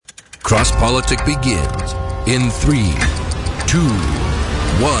Cross Politic begins in 3, 2, 1.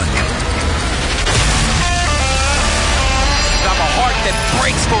 I'm a heart that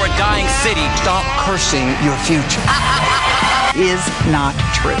breaks for a dying city. Stop cursing your future. Is not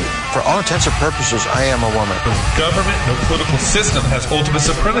true. For all intents and purposes, I am a woman. No government, no political system has ultimate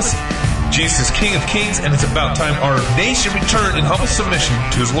supremacy. Jesus is King of Kings, and it's about time our nation returned in humble submission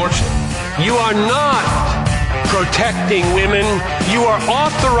to his lordship. You are not protecting women. You are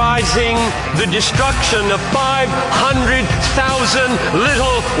authorizing the destruction of 500,000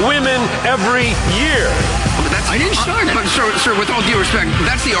 little women every year. I didn't start it, but sir, with all due respect,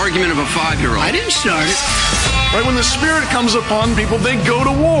 that's the argument of a 5-year-old. I didn't start it. Right, when the Spirit comes upon people, they go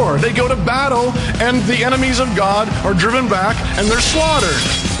to war, they go to battle, and the enemies of God are driven back and they're slaughtered.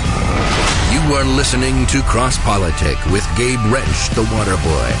 You are listening to Cross Politic with Gabe Wrench, the Water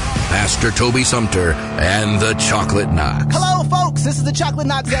Boy, Pastor Toby Sumter, and the Chocolate Knox. Hello, folks. This is the Chocolate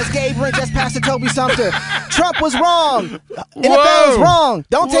Knox. That's Gabe Wrench. That's Pastor Toby Sumter. Trump was wrong. NFL is wrong.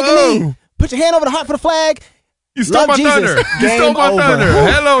 Don't take a knee. Put your hand over the heart for the flag. You stole my thunder. You stole my thunder.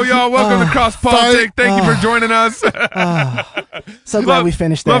 Hello, y'all. Welcome to Cross Politic. Thank you for joining us. So glad we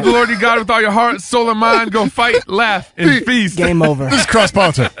finished that. Love the Lord your God with all your heart, soul, and mind. Go fight, laugh, and feast. Game over. This is Cross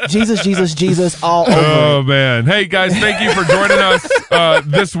Politic. Jesus, Jesus, Jesus, all over. Oh, man. Hey, guys, thank you for joining us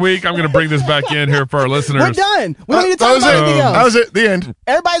this week. I'm going to bring this back in here for our listeners. We're done. We don't need to talk about anything else. That was it. The end.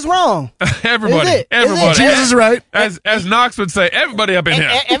 Everybody's wrong. Everybody. Jesus is right. As Knox would say, everybody up in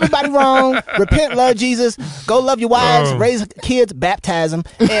here. Everybody wrong. Repent, love Jesus. Go love your wives. Raise kids, baptize them.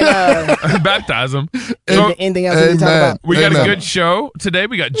 And, baptize them. Anything else we need to talk about? We got a good show today.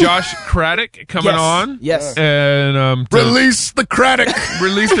 We got Josh Craddock coming on. Yes. And release the Craddock.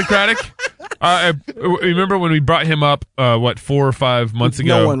 Release the Craddock. I remember when we brought him up 4 or 5 months ago.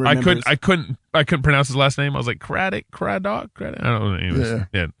 No one remembers. I couldn't pronounce his last name. I was like Craddock. I don't know.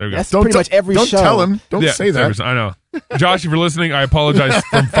 Yeah, there we go. That's pretty much every show. Don't tell him. Don't say that. I know. Josh, if you're listening, I apologize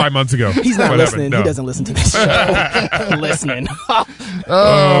from 5 months ago. He's not listening. No. He doesn't listen to this show. Listening.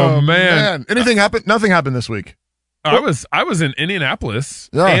 Oh man. Anything happened? Nothing happened this week. I was in Indianapolis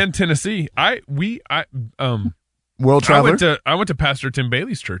and Tennessee. World traveler. I went to Pastor Tim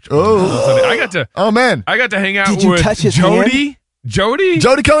Bailey's church. I got to hang out with Jody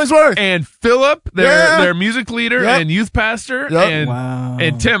Killingsworth and Philip, their music leader and youth pastor,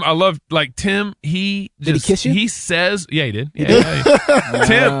 and Tim. I love Tim. Did he kiss you? He says, he did.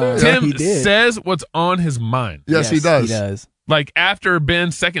 Tim says what's on his mind. Yes, he does. He does. Like after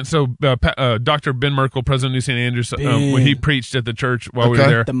Ben's second, Dr. Ben Merkel, President of New St. Andrews, when he preached at the church while we were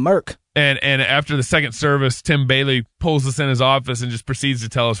there, the Merc. And after the second service, Tim Bailey pulls us in his office and just proceeds to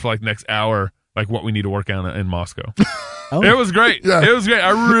tell us for next hour what we need to work on in Moscow. It was great. Yeah. It was great.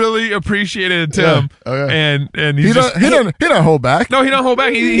 I really appreciated Tim. And he don't hold back. No, he don't hold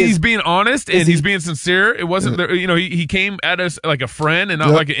back. He's being honest and he's being sincere. It wasn't he came at us like a friend and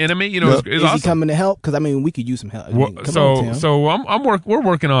not like an enemy. It was Is awesome. he coming to help? Because we could use some help. We're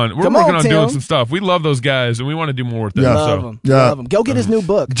working on doing some stuff. We love those guys and we want to do more with them. Love him. Go get his new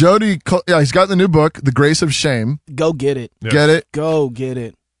book. Jody, he's got the new book, The Grace of Shame. Go get it. Yeah. Get it. Go get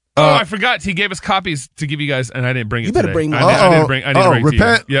it. I forgot. He gave us copies to give you guys, and I didn't bring it. You better today. bring one. I need to bring it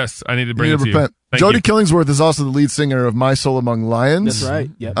repent. to you. Yes, I need to bring it to repent. you. Jody Killingsworth is also the lead singer of My Soul Among Lions. That's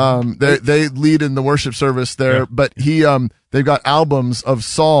right. Yep. They lead in the worship service there, but they've got albums of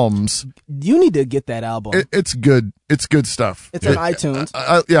psalms. You need to get that album. It's good. It's good stuff. It's on iTunes.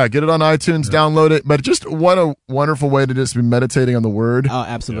 Get it on iTunes. Download it. But just what a wonderful way to just be meditating on the Word. Oh,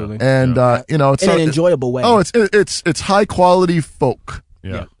 absolutely. And it's in an enjoyable way. Oh, it's high quality folk.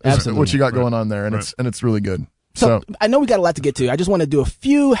 Yeah, absolutely. What you got going on there, and it's really good. So I know we got a lot to get to. I just want to do a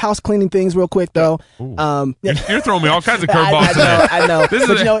few house cleaning things real quick, though. You're throwing me all kinds of curveballs today. I know.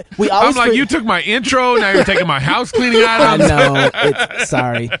 I'm like, you took my intro. Now you're taking my house cleaning items. I know.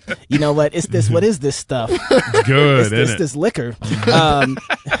 Sorry. You know what? It's this. What is this stuff? It's good. It's this liquor.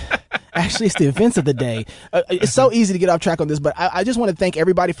 Actually, it's the events of the day. It's so easy to get off track on this, but I just want to thank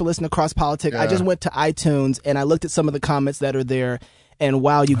everybody for listening to Cross Politic. I just went to iTunes and I looked at some of the comments that are there. And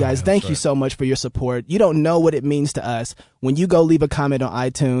wow, you guys, thank you so much for your support. You don't know what it means to us. When you go leave a comment on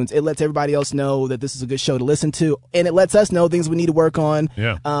iTunes, it lets everybody else know that this is a good show to listen to. And it lets us know things we need to work on.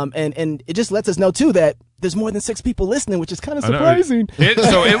 Yeah. And it just lets us know, too, that there's more than 6 people listening, which is kind of surprising.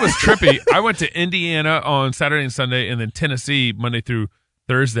 So it was trippy. I went to Indiana on Saturday and Sunday and then Tennessee Monday through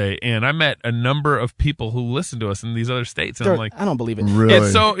Thursday, and I met a number of people who listen to us in these other states, and I'm like, I don't believe it. Really?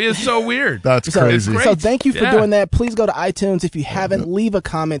 It's so weird. That's crazy. So thank you for doing that. Please go to iTunes if you haven't. Leave a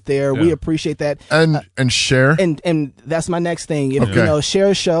comment there. We appreciate that. And share. And that's my next thing. If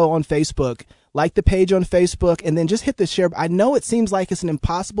share a show on Facebook. like the page on Facebook, and then just hit the share. I know it seems like it's an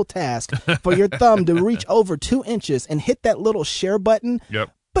impossible task for your thumb to reach over 2 inches and hit that little share button.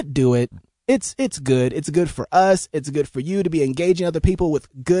 Yep. But do it. It's good. It's good for us. It's good for you to be engaging other people with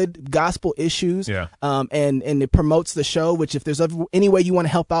good gospel issues. Yeah. And it promotes the show, which if there's any way you want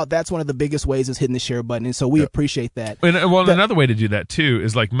to help out, that's one of the biggest ways is hitting the share button. And so we appreciate that. And another way to do that too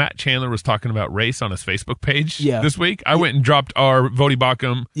is like Matt Chandler was talking about race on his Facebook page this week. I went and dropped our Vody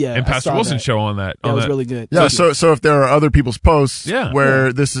Bacham and Pastor Wilson show on that. That was really good. Yeah. So if there are other people's posts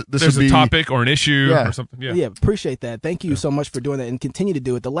where this there's would be a topic or an issue or something. Yeah. Appreciate that. Thank you so much for doing that and continue to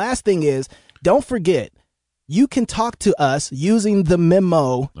do it. The last thing is, don't forget, you can talk to us using the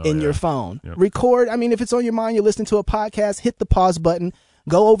memo in your phone. Yep. Record. I mean, if it's on your mind, you're listening to a podcast, hit the pause button,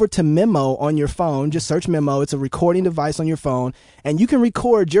 go over to memo on your phone. Just search memo. It's a recording device on your phone. And you can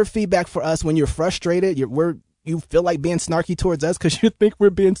record your feedback for us when you're frustrated. You feel like being snarky towards us because you think we're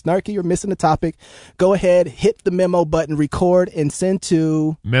being snarky or missing the topic. Go ahead, hit the memo button, record, and send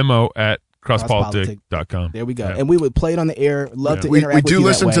to memo@crosspolitic.com. There we go. Yeah. And we would play it on the air. Love to interact with you. We do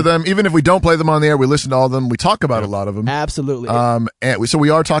listen to them. Even if we don't play them on the air, we listen to all of them. We talk about a lot of them. Absolutely. So we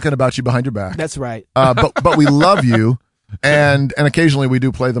are talking about you behind your back. That's right. But we love you. And occasionally we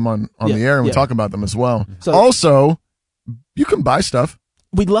do play them on the air and we talk about them as well. So, also, you can buy stuff.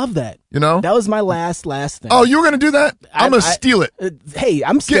 We love that. You know? That was my last thing. Oh, you were going to do that? I'm going to steal it. Hey,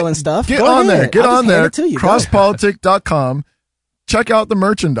 I'm stealing stuff. Get Go on ahead. there. Get I'll on there. Crosspolitic.com. Check out the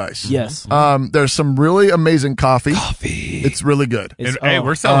merchandise. Yes. There's some really amazing coffee. It's really good. Hey,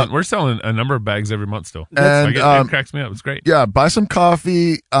 we're selling a number of bags every month still. And it cracks me up. It's great. Yeah, buy some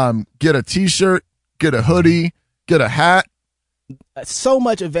coffee, get a t-shirt, get a hoodie, get a hat. So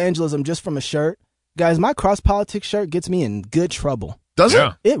much evangelism just from a shirt. Guys, my Cross Politics shirt gets me in good trouble. Does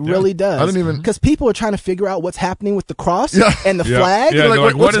it? It really does. I didn't even, because people are trying to figure out what's happening with the cross and the flag. Yeah,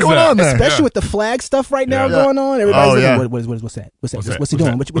 like, what's going on there? Especially with the flag stuff right now going on. Everybody's like, what's that? What's he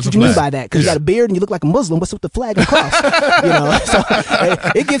doing? What you mean by that? Because you got a beard and you look like a Muslim. What's with the flag and cross? So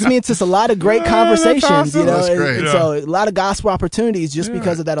it gets me into just a lot of great conversations. Awesome. That's great. And so a lot of gospel opportunities just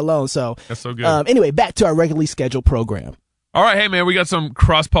because of that alone. So that's so good. Anyway, back to our regularly scheduled program. All right, hey man, we got some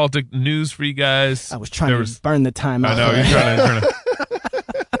cross politic news for you guys. I was trying to burn the time out. I know you're trying to.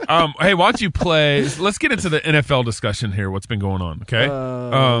 Hey, why don't you play? Let's get into the NFL discussion here. What's been going on? Okay.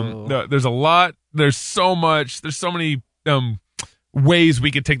 There's a lot. There's so much. There's so many ways we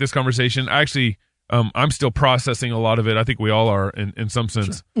could take this conversation. Actually, I'm still processing a lot of it. I think we all are in some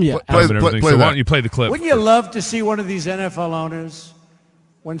sense. Sure. Yeah. Play so why don't you play the clip? Wouldn't you love to see one of these NFL owners,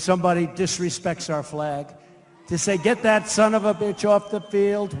 when somebody disrespects our flag, to say, get that son of a bitch off the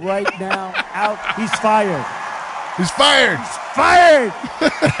field right now, out, he's fired. He's fired. He's fired.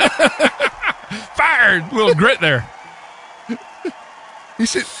 Fired. A little grit there.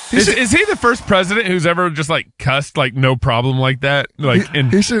 Is he the first president who's ever just like cussed like no problem like that? Like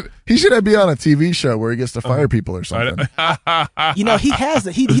he should be on a TV show where he gets to fire people or something. He has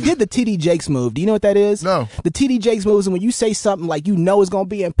he did the TD Jakes move. Do you know what that is? No. The TD Jakes move is when you say something like you know is going to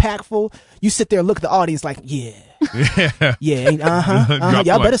be impactful, you sit there and look at the audience like, y'all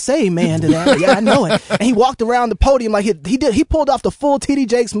better say amen to that. Yeah, I know it. And he walked around the podium like he pulled off the full TD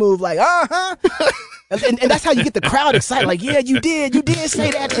Jakes move like, And that's how you get the crowd excited. Like, yeah, you did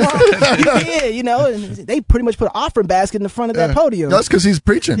say that, Trump. You did, and they pretty much put an offering basket in the front of that podium. That's because he's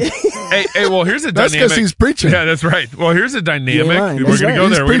preaching. hey, well, here's a dynamic. That's because he's preaching. Yeah, that's right. Well, here's a dynamic. We're going to go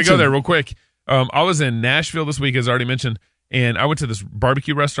there. We're going to go there real quick. I was in Nashville this week, as I already mentioned, and I went to this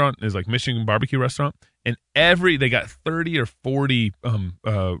barbecue restaurant. It's like Michigan barbecue restaurant, and they got 30 or 40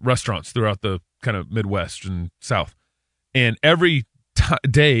 restaurants throughout the kind of Midwest and South, and every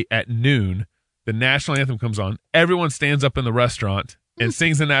day at noon, the national anthem comes on. Everyone stands up in the restaurant and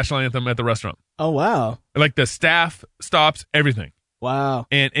sings the national anthem at the restaurant. Oh, wow. Like the staff stops everything. Wow.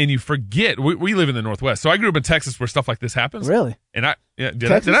 And you forget, we live in the Northwest. So I grew up in Texas where stuff like this happens. Really? And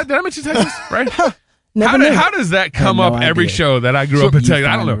did I mention Texas? Right? How does that come up every show that I grew up in Texas?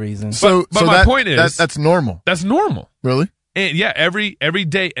 I don't know. Reason. But my point is. That's normal. That's normal. Really? And yeah, every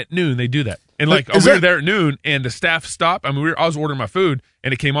day at noon they do that. And we were there at noon, and the staff stopped. I mean, I was ordering my food,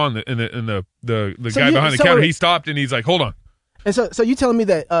 and it came on, and the guy behind the counter, he stopped, and he's like, "Hold on." And so you telling me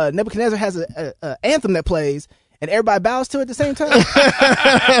that Nebuchadnezzar has a anthem that plays, and everybody bows to it at the same time? Wait,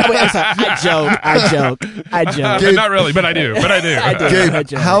 I'm sorry. I joke. Gabe, not really, but I do. Gabe,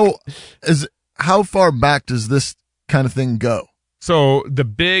 how far back does this kind of thing go? So the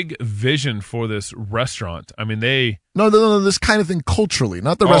big vision for this restaurant, I mean, No, this kind of thing culturally,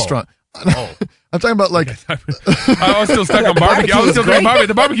 not the restaurant. Oh. I'm talking about like. I was still stuck on barbecue. I was still doing barbecue.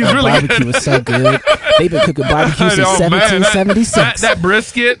 The barbecue's really good. Barbecue was so good. They've been cooking barbecue since 1776. That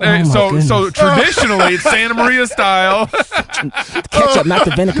brisket. So traditionally, it's Santa Maria style. Ketchup, not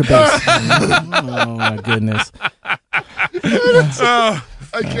the vinegar base. Oh my goodness.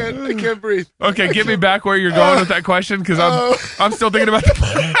 I can't breathe. Okay, get me back where you're going with that question because I'm still thinking about the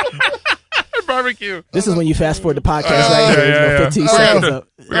barbecue. This is when you fast forward the podcast right here. Yeah. 15 seconds up.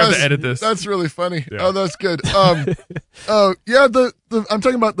 We have to edit this. That's really funny. Yeah. Oh, that's good. Yeah. I'm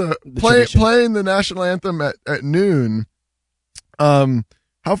talking about the playing the national anthem at noon.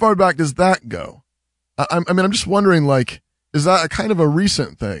 How far back does that go? I'm just wondering, like, is that a kind of a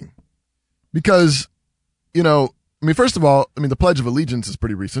recent thing? Because, first of all, the Pledge of Allegiance is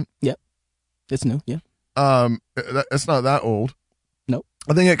pretty recent. Yep. It's new. Yeah. It's not that old. Nope.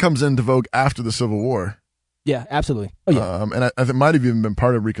 I think it comes into vogue after the Civil War. Yeah, absolutely. Oh yeah. And I think it might have even been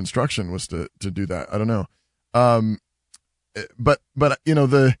part of Reconstruction was to do that. I don't know. But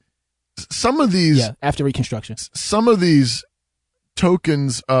some of these after Reconstruction, some of these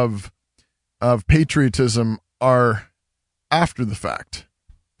tokens of patriotism are after the fact.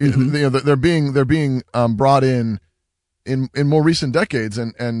 Mm-hmm. They're being brought in more recent decades,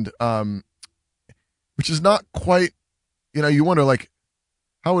 and which is not quite. You wonder, like,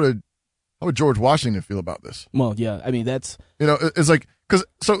 how would George Washington feel about this? Well, yeah, that's it's like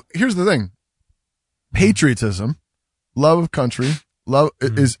so here's the thing: patriotism, love of country, love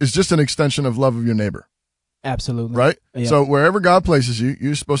is just an extension of love of your neighbor. Absolutely, right? Yeah. So wherever God places you,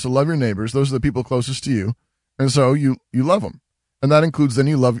 you're supposed to love your neighbors. Those are the people closest to you, and so you love them, and that includes then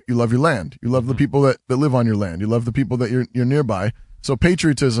you love your land. You love the people that live on your land. You love the people that you're nearby. So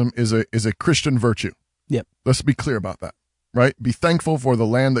patriotism is a Christian virtue. Yep. Let's be clear about that. Right? Be thankful for the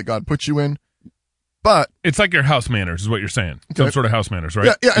land that God put you in. But it's like your house manners is what you're saying. Some sort of house manners,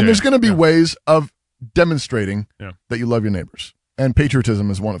 right? Yeah. And there's going to be ways of demonstrating that you love your neighbors. And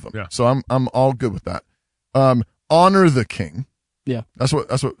patriotism is one of them. Yeah. So I'm all good with that. Honor the king. Yeah. That's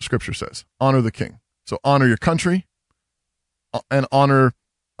what scripture says. Honor the king. So honor your country and honor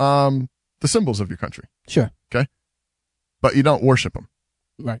the symbols of your country. Sure. Okay? But you don't worship them.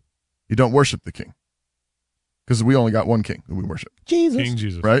 Right. You don't worship the king. Because we only got one king that we worship. Jesus. King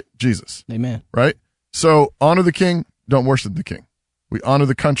Jesus. Right? Jesus. Amen. Right? So honor the king, don't worship the king. We honor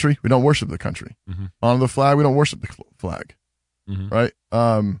the country, we don't worship the country. Mm-hmm. Honor the flag, we don't worship the flag. Mm-hmm. Right?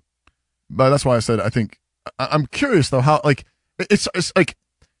 But that's why I said I think I'm curious though how like it's like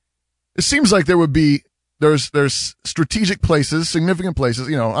it seems like there's strategic places, significant places,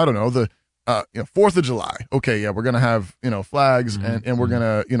 I don't know, the 4th of July. Okay, yeah, we're going to have, flags and we're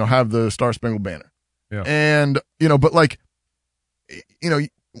going to, have the Star Spangled Banner. Yeah. And, but like,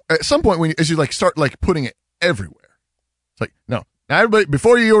 at some point as you like start like putting it everywhere, it's like, no, now everybody,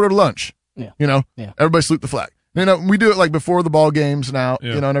 before you order lunch, everybody salute the flag. We do it like before the ball games now,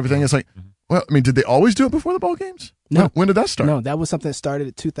 and everything. It's like, well, did they always do it before the ball games? No. When did that start? No, that was something that started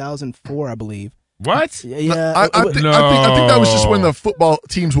in 2004, I believe. What? Yeah. I think that was just when the football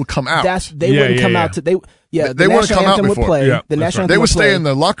teams would come out. They wouldn't come out to they wouldn't come out before. The national anthem they would stay play. In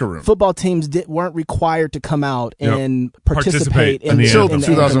the locker room. Football teams weren't required to come out and participate until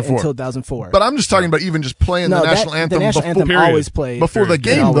 2004. Until 2004. But I'm just talking about even just playing the national anthem. The national anthem always played before the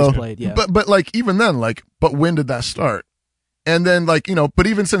game though. Played, yeah. But like even then, like, but when did that start? And then like but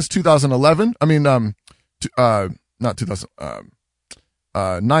even since 2011, not 2000,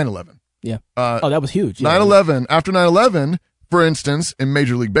 9/11. Yeah. That was huge. 9/11. After 9/11, for instance, in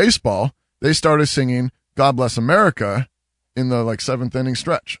Major League Baseball, they started singing "God Bless America" in the like 7th inning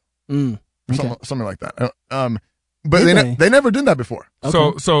stretch, something like that. But they never did that before.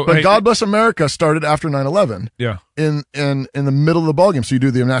 Okay. But God Bless America started after 9/11. Yeah. In the middle of the ballgame, so you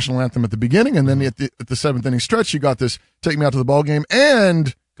do the national anthem at the beginning, and then at the 7th inning stretch, you got this "Take Me Out to the Ball Game"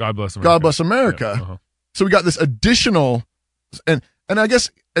 and God Bless America. God Bless America. Yeah. So we got this additional, and I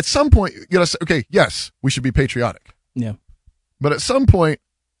guess at some point you gotta say, okay, yes, we should be patriotic. Yeah. But at some point,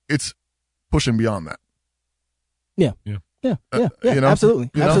 it's pushing beyond that. Yeah. Absolutely.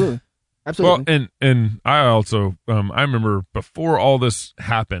 Well, and I also I remember before all this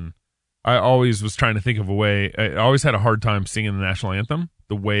happened, I always was trying to think of a way. I always had a hard time singing the national anthem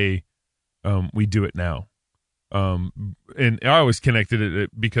the way we do it now. And I always connected it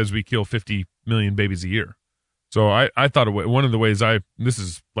because we kill 50 million babies a year. So I thought of one of the ways this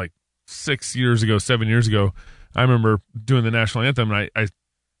is like 7 years ago, I remember doing the national anthem, and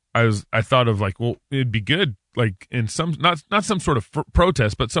I thought of like, well, it'd be good, like in some, not some sort of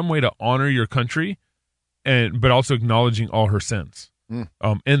protest, but some way to honor your country but also acknowledging all her sins,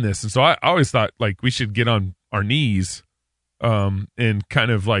 in this. And so I always thought like we should get on our knees, and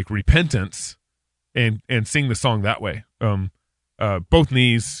kind of like repentance and sing the song that way. Both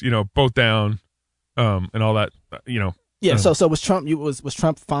knees, both down, and all that, Yeah. So was Trump, was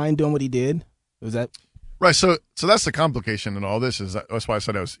Trump fine doing what he did? Was that right? So that's the complication in all this that's why I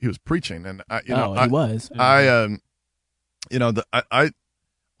said he was preaching, and he was.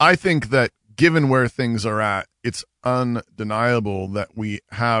 I think that given where things are at, it's undeniable that we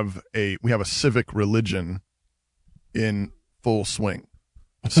have a civic religion in full swing.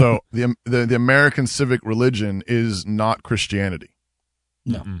 So the American civic religion is not Christianity.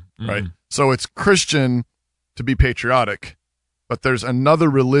 No. Right? So it's Christian to be patriotic, but there's another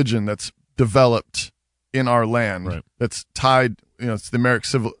religion that's developed in our land that's tied, it's the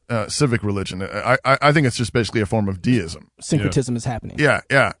American civic religion. I think it's just basically a form of deism. Syncretism is happening. Yeah.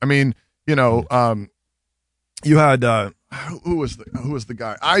 I mean, you had who was the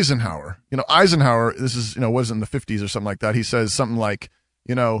guy? Eisenhower. Eisenhower, this is, was in the 50s or something like that. He says something like,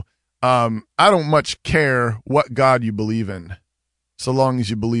 I don't much care what God you believe in, so long as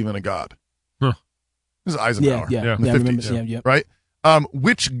you believe in a God. Huh. This is Eisenhower. Yeah. In the 50s. Right?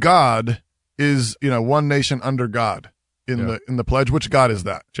 Which God is, one nation under God in the pledge? Which God is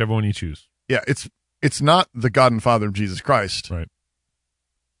that? Whichever one you choose. Yeah, it's not the God and Father of Jesus Christ. Right.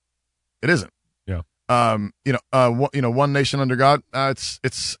 It isn't. Yeah. One nation under God.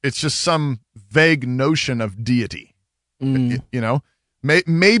 It's just some vague notion of deity.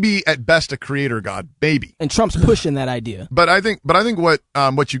 Maybe at best a creator God, maybe. And Trump's pushing that idea. But I think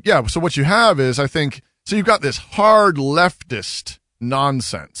what you have is, I think, so you've got this hard leftist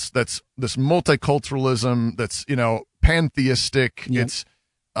nonsense that's this multiculturalism that's, pantheistic. Yep. It's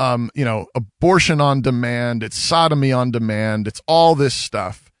abortion on demand, it's sodomy on demand, it's all this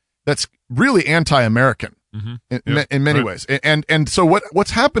stuff that's really anti-American in many ways. And so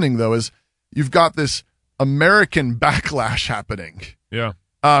what's happening though is you've got this American backlash happening. Yeah.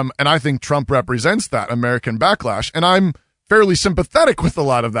 And I think Trump represents that American backlash, and I'm fairly sympathetic with a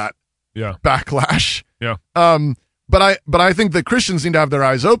lot of that backlash. Yeah. But I think that Christians need to have their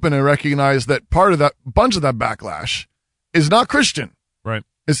eyes open and recognize that part of that bunch of that backlash is not Christian. Right.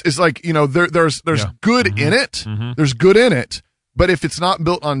 It's like, there's good in it. Mm-hmm. There's good in it, but if it's not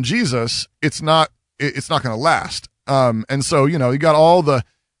built on Jesus, it's not going to last. And so, you got all the,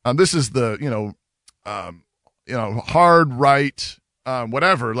 this is the, hard right,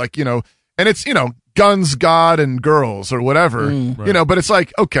 whatever, like, and it's, guns, God, and girls or whatever, right. But it's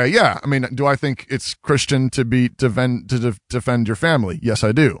like, okay, yeah. I mean, do I think it's Christian to defend your family? Yes,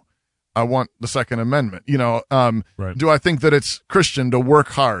 I do. I want the Second Amendment, right. Do I think that it's Christian to work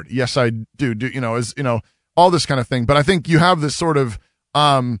hard? Yes, I do. All this kind of thing. But I think you have this sort of,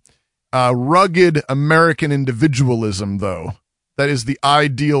 rugged American individualism though, that is the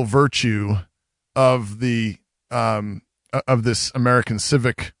ideal virtue of the, of this American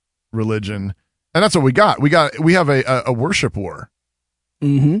civic religion. And that's what we got. We have a worship war.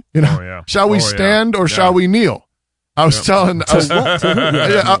 Mm-hmm. Shall we stand or shall we kneel? I was talking to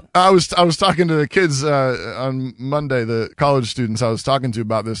the kids on Monday, the college students I was talking to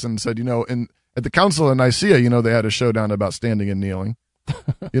about this, and said, at the Council of Nicaea, they had a showdown about standing and kneeling.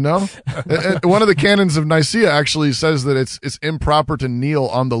 And one of the canons of Nicaea actually says that it's improper to kneel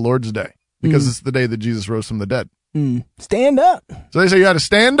on the Lord's Day because it's the day that Jesus rose from the dead. Stand up. So they say you had to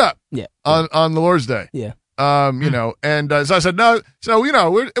stand up. Yeah. On the Lord's Day. Yeah. And so I said no. So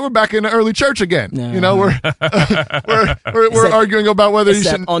we're back in the early church again. No. We're arguing about whether you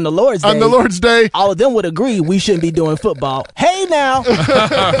should on the Lord's Day. On the Lord's Day, all of them would agree we shouldn't be doing football. Hey now,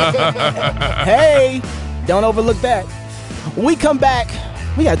 hey, don't overlook that. When we come back,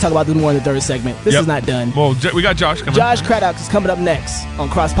 we got to talk about this more in the third segment. This is not done. Well, we got Josh coming. Josh Craddock is coming up next on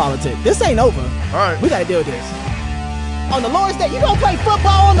Cross Politic. This ain't over. All right, we got to deal with this. On the Lord's Day, you gonna play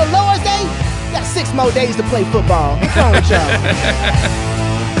football on the Lord's Day? You got 6 more days to play football. What's wrong with y'all?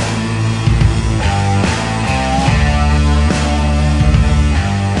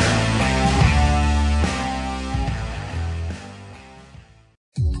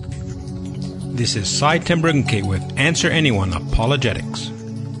 This is Cy Timbrunke with Answer Anyone Apologetics.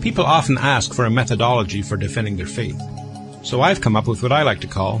 People often ask for a methodology for defending their faith. So I've come up with what I like to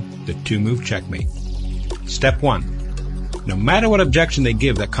call the 2-move checkmate. Step 1. No matter what objection they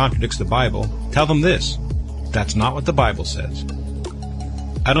give that contradicts the Bible, tell them this: that's not what the Bible says.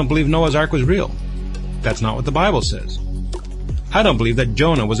 I don't believe Noah's Ark was real. That's not what the Bible says. I don't believe that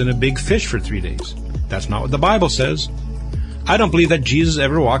Jonah was in a big fish for 3 days. That's not what the Bible says. I don't believe that Jesus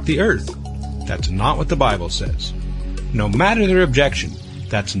ever walked the earth. That's not what the Bible says. No matter their objection,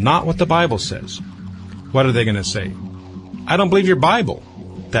 that's not what the Bible says. What are they going to say? I don't believe your Bible,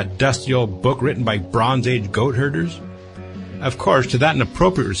 that dusty old book written by Bronze Age goat herders. Of course, to that an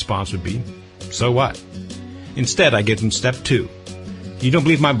appropriate response would be, so what? Instead, I give them step 2. You don't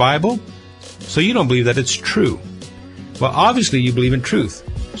believe my Bible? So you don't believe that it's true. Well, obviously you believe in truth.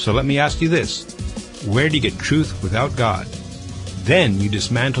 So let me ask you this. Where do you get truth without God? Then you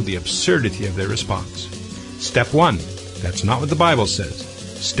dismantle the absurdity of their response. Step 1. That's not what the Bible says.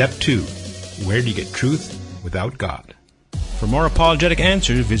 Step 2. Where do you get truth without God? For more apologetic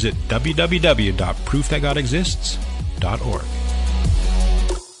answers, visit www.proofthatgodexists.org.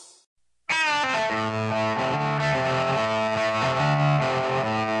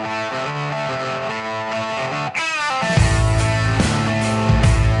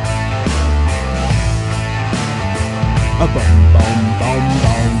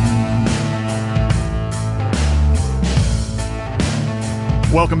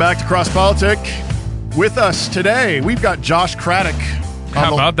 Welcome back to Cross Politic. With us today, we've got Josh Craddock.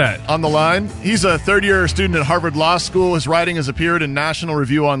 How about that? On the line. He's a third-year student at Harvard Law School. His writing has appeared in National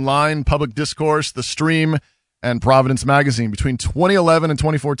Review Online, Public Discourse, The Stream, and Providence Magazine. Between 2011 and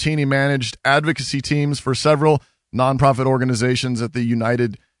 2014, he managed advocacy teams for several nonprofit organizations at the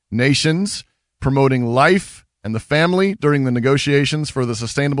United Nations, promoting life and the family during the negotiations for the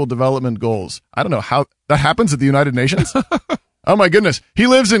Sustainable Development Goals. I don't know how that happens at the United Nations. Oh, my goodness. He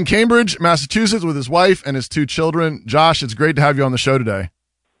lives in Cambridge, Massachusetts with his wife and his 2 children. Josh, it's great to have you on the show today.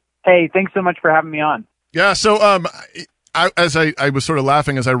 Hey, thanks so much for having me on. Yeah, so I was sort of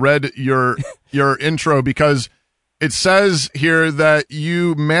laughing as I read your intro, because it says here that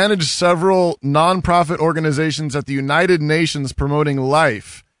you manage several nonprofit organizations at the United Nations promoting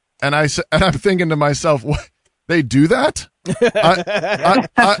life. And I'm thinking to myself, what? They do that?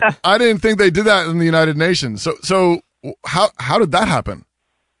 I didn't think they did that in the United Nations. So how did that happen?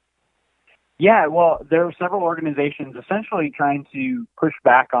 Yeah, well, there are several organizations essentially trying to push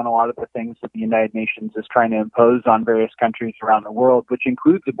back on a lot of the things that the United Nations is trying to impose on various countries around the world, which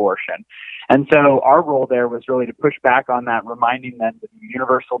includes abortion. And so our role there was really to push back on that, reminding them that the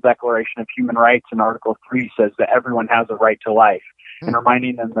Universal Declaration of Human Rights in Article 3 says that everyone has a right to life, and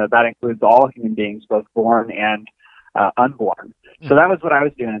reminding them that that includes all human beings, both born and unborn. So that was what I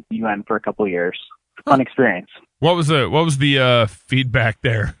was doing at the UN for a couple of years. Fun experience. What was the feedback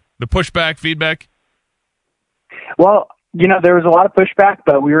there? The pushback, feedback? Well, there was a lot of pushback,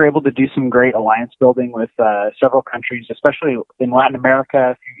 but we were able to do some great alliance building with several countries, especially in Latin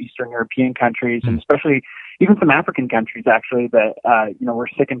America, a few Eastern European countries, and especially even some African countries, actually, that, we're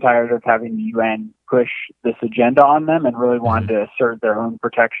sick and tired of having the UN push this agenda on them and really wanted to assert their own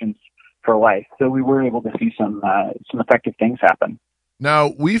protections for life. So we were able to see some effective things happen.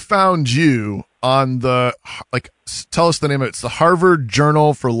 Now, we found you on tell us the name of it. It's the Harvard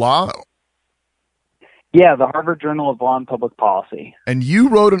Journal for Law? Yeah, the Harvard Journal of Law and Public Policy. And you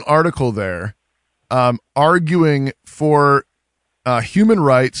wrote an article there arguing for human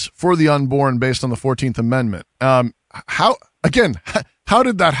rights for the unborn based on the 14th Amendment. How did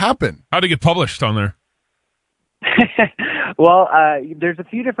that happen? How did it get published on there? Well, there's a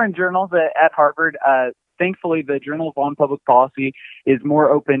few different journals at Harvard. Thankfully, the Journal of Law and Public Policy is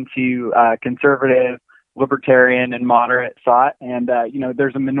more open to conservative, libertarian, and moderate thought. And,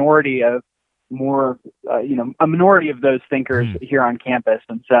 there's a minority of a minority of those thinkers here on campus.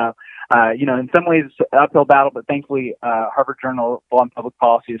 And so, in some ways, uphill battle, but thankfully, Harvard Journal of Law and Public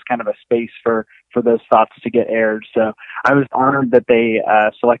Policy is kind of a space for those thoughts to get aired. So I was honored that they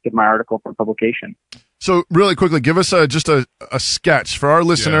selected my article for publication. So really quickly, give us just a sketch for our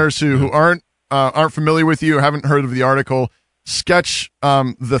listeners who aren't familiar with you, haven't heard of the article. Sketch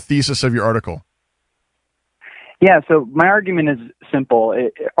the thesis of your article. Yeah, so my argument is simple.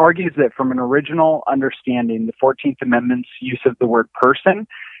 It argues that from an original understanding, the 14th Amendment's use of the word person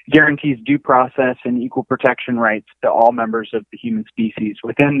guarantees due process and equal protection rights to all members of the human species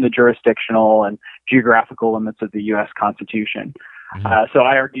within the jurisdictional and geographical limits of the U.S. Constitution. So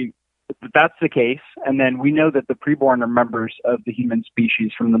I argue that that's the case, and then we know that the preborn are members of the human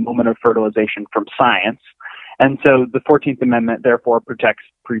species from the moment of fertilization from science. And so the 14th Amendment, therefore, protects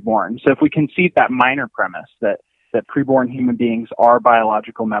preborn. So if we concede that minor premise that preborn human beings are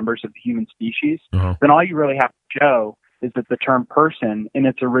biological members of the human species, then all you really have to show is that the term person in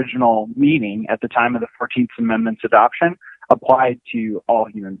its original meaning at the time of the 14th Amendment's adoption applied to all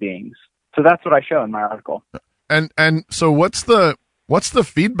human beings. So that's what I show in my article. And so what's the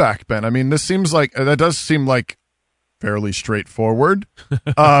feedback been? I mean, that does seem like fairly straightforward.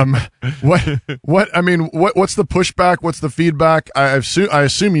 What's the pushback? What's the feedback? I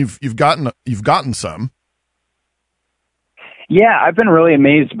assume you've gotten some. Yeah, I've been really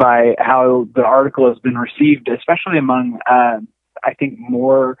amazed by how the article has been received, especially among, I think,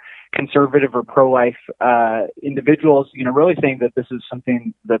 more conservative or pro-life individuals, really saying that this is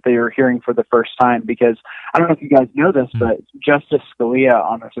something that they are hearing for the first time. Because I don't know if you guys know this, but Justice Scalia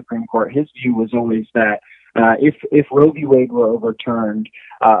on the Supreme Court, his view was always that if Roe v. Wade were overturned,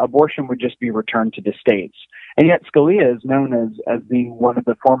 abortion would just be returned to the states. And yet Scalia is known as being one of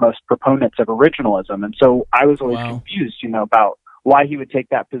the foremost proponents of originalism. And so I was always confused, about why he would take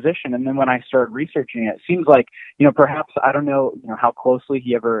that position. And then when I started researching it seems like, perhaps, I don't know, how closely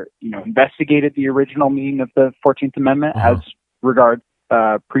he ever, investigated the original meaning of the 14th Amendment as regards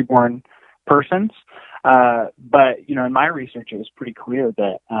preborn persons. But, in my research, it was pretty clear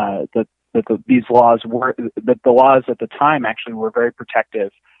that, these laws that the laws at the time actually were very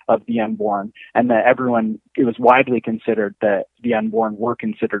protective of the unborn, and that it was widely considered that the unborn were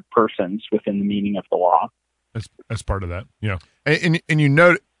considered persons within the meaning of the law. As part of that, yeah. And you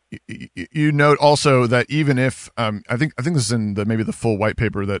note also that even if I think this is in maybe the full white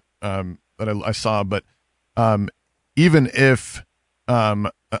paper that I saw, but even if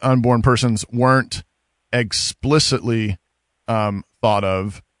unborn persons weren't explicitly thought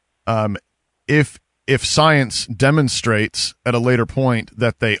of, if science demonstrates at a later point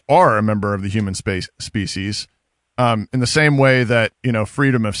that they are a member of the human species, in the same way that,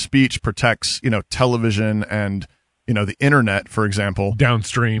 freedom of speech protects, television and, the internet, for example,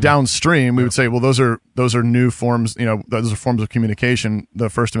 downstream, we would say, well, those are new forms, those are forms of communication. The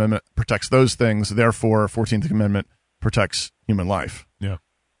First Amendment protects those things. Therefore, 14th Amendment protects human life. Yeah.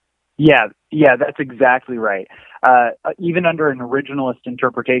 Yeah, that's exactly right. Even under an originalist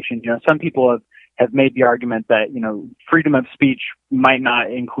interpretation, some people have made the argument that, freedom of speech might not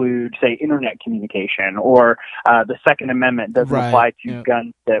include, say, internet communication, or the Second Amendment doesn't apply to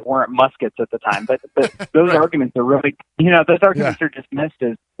guns that weren't muskets at the time. But those arguments are really, are dismissed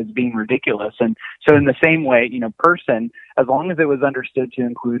as being ridiculous. And so in the same way, person, as long as it was understood to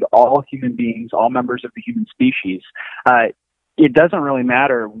include all human beings, all members of the human species, it doesn't really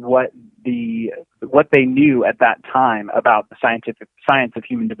matter what they knew at that time about the science of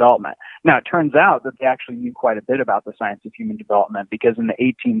human development. Now, it turns out that they actually knew quite a bit about the science of human development, because in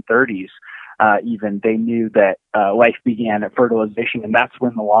the 1830s, even they knew that life began at fertilization, and that's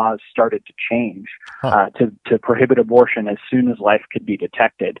when the laws started to change to prohibit abortion as soon as life could be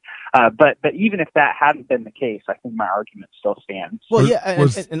detected. But even if that hadn't been the case, I think my argument still stands. Well, yeah,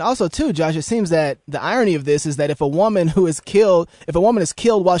 and also too, Josh, it seems that the irony of this is that if a woman is killed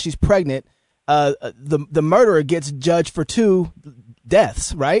while she's pregnant, the murderer gets judged for 2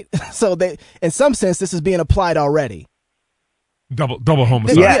 deaths, right? So in some sense, this is being applied already. Double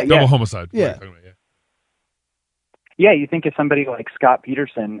homicide. Homicide. Yeah. Yeah, you think of somebody like Scott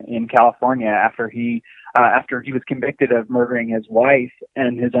Peterson in California after he was convicted of murdering his wife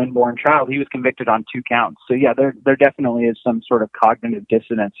and his unborn child. He was convicted on 2 counts. So yeah, there definitely is some sort of cognitive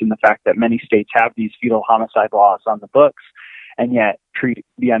dissonance in the fact that many states have these fetal homicide laws on the books, and yet treat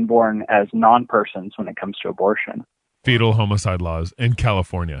the unborn as non-persons when it comes to abortion. Fetal homicide laws in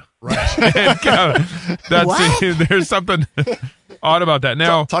California. Right. There's something odd about that.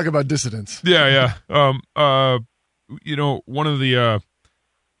 Now, talk about dissidents. Yeah. One of the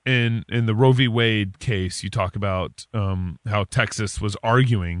in the Roe v. Wade case, you talk about how Texas was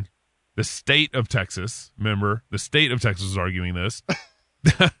arguing, the state of Texas. Remember, the state of Texas was arguing this.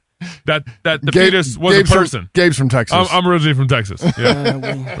 that the fetus was a person. Gabe's from Texas. I'm originally from Texas. Yeah,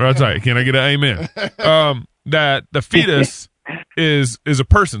 that's right. Can I get an amen? That the fetus is a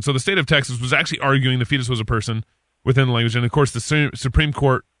person. So the state of Texas was actually arguing the fetus was a person within the language, and of course the Supreme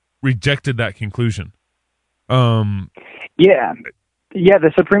Court rejected that conclusion. Yeah,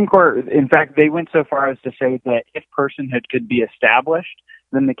 the Supreme Court, in fact, they went so far as to say that if personhood could be established,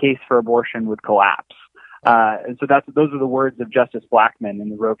 then the case for abortion would collapse. And so those are the words of Justice Blackmun in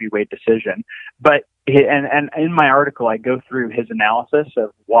the Roe v. Wade decision. But and in my article, I go through his analysis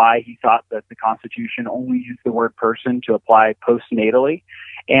of why he thought that the Constitution only used the word person to apply postnatally,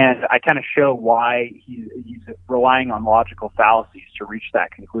 and I kind of show why he's relying on logical fallacies to reach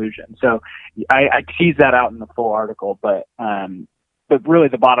that conclusion. So I tease that out in the full article, but really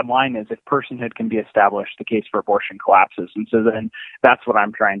the bottom line is if personhood can be established, the case for abortion collapses. And so then that's what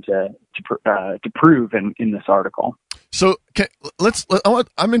I'm trying to prove in this article. So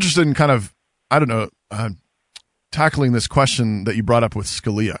I'm interested in kind of, tackling this question that you brought up with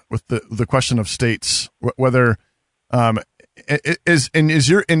Scalia, with the question of states, whether in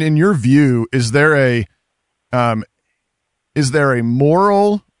your view, is there a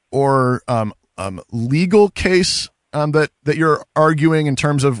moral or legal case that you're arguing in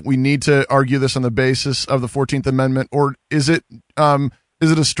terms of we need to argue this on the basis of the 14th Amendment, or is it more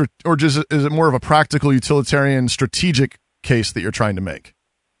of a practical, utilitarian, strategic case that you're trying to make?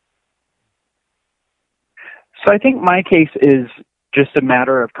 So I think my case is just a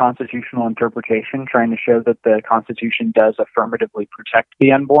matter of constitutional interpretation, trying to show that the Constitution does affirmatively protect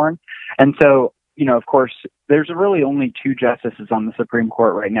the unborn. And so, of course, there's really only two justices on the Supreme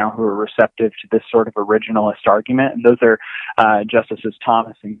Court right now who are receptive to this sort of originalist argument, and those are Justices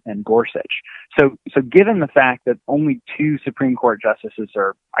Thomas and Gorsuch. So given the fact that only two Supreme Court justices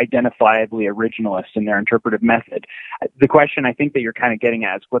are identifiably originalist in their interpretive method, the question I think that you're kind of getting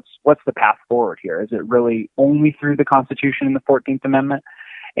at is what's the path forward here? Is it really only through the Constitution and the 14th Amendment?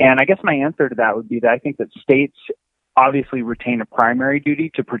 And I guess my answer to that would be that I think that states obviously retain a primary duty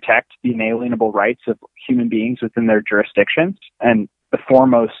to protect the inalienable rights of human beings within their jurisdictions, and the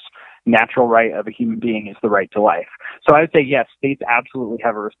foremost natural right of a human being is the right to life. So I would say, yes, states absolutely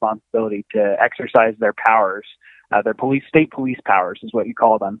have a responsibility to exercise their powers, their state police powers is what you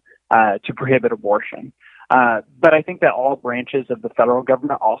call them, to prohibit abortion. But I think that all branches of the federal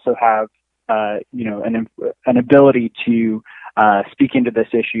government also have, an ability to speak into this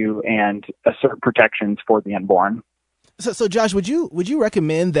issue and assert protections for the unborn. So Josh, would you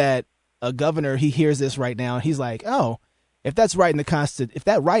recommend that a governor, he hears this right now and he's like, oh, if that's right in the if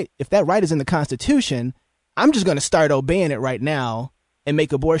that right is in the Constitution, I'm just going to start obeying it right now and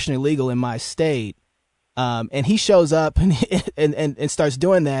make abortion illegal in my state. And he shows up and starts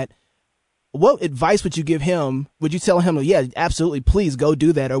doing that. What advice would you give him? Would you tell him, yeah, absolutely, please go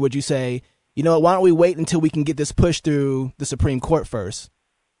do that? Or would you say, you know what, why don't we wait until we can get this pushed through the Supreme Court first?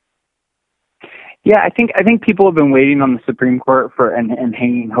 Yeah, I think people have been waiting on the Supreme Court and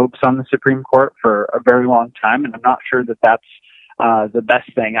hanging hopes on the Supreme Court for a very long time, and I'm not sure that that's the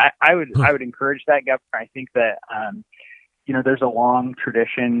best thing. I would encourage that, Governor. I think that there's a long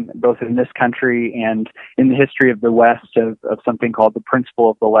tradition both in this country and in the history of the West of something called the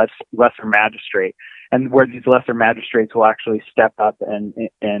principle of the lesser magistrate, and where these lesser magistrates will actually step up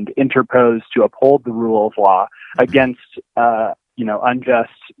and interpose to uphold the rule of law against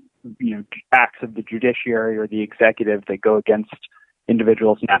unjust acts of the judiciary or the executive that go against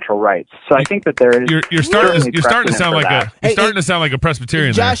individuals' natural rights. So I think that there is. You're starting to sound like a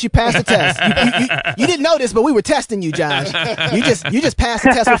Presbyterian. Josh, there. You passed the test. You didn't know this, but we were testing you, Josh. You just passed the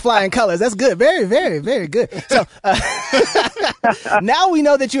test with flying colors. That's good. Very, very, very good. So now we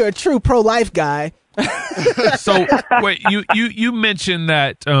know that you're a true pro-life guy. So wait, you mentioned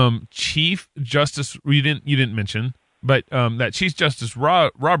that Chief Justice you didn't mention. But that Chief Justice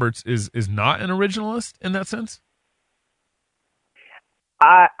Roberts is not an originalist in that sense?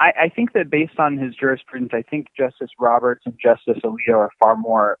 I think that based on his jurisprudence, I think Justice Roberts and Justice Alito are far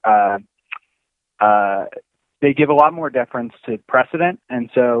more, they give a lot more deference to precedent.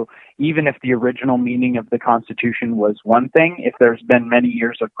 And so even if the original meaning of the Constitution was one thing, if there's been many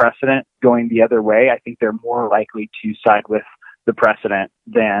years of precedent going the other way, I think they're more likely to side with the precedent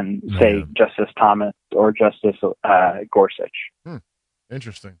than, say, Justice Thomas or Justice Gorsuch.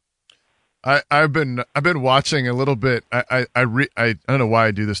 Interesting. I've been watching a little bit. I don't know why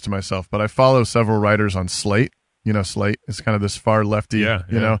I do this to myself, but I follow several writers on Slate. Slate is kind of this far lefty,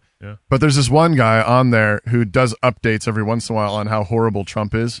 Yeah. But there's this one guy on there who does updates every once in a while on how horrible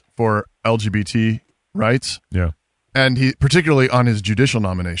Trump is for LGBT rights. Yeah. And he particularly on his judicial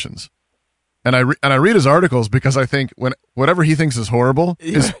nominations. And I read his articles because I think whatever he thinks is horrible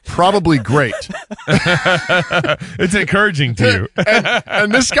is probably great. It's encouraging to you.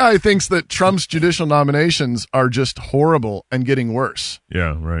 and this guy thinks that Trump's judicial nominations are just horrible and getting worse.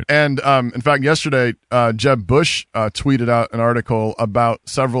 Yeah, right. And in fact, yesterday, Jeb Bush tweeted out an article about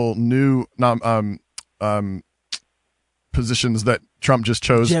several new positions that Trump just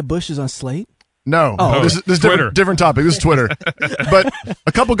chose. Jeb Bush is on Slate? No, this is different topic. This is Twitter. But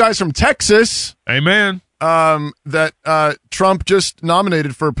a couple guys from Texas, amen, that Trump just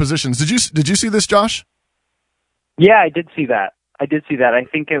nominated for positions. Did you see this, Josh? Yeah, I did see that. I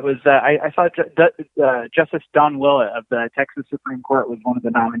think it was. I saw Justice Don Willett of the Texas Supreme Court was one of the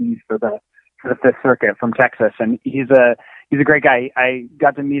nominees for the Fifth Circuit from Texas, and he's a great guy. I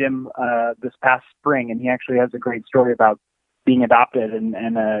got to meet him this past spring, and he actually has a great story about being adopted and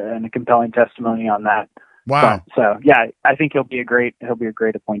a compelling testimony on that. Wow. So yeah, I think he'll be a great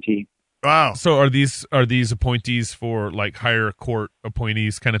appointee. Wow. So are these appointees for like higher court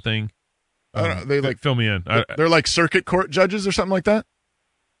appointees kind of thing? They fill me in. They're like circuit court judges or something like that?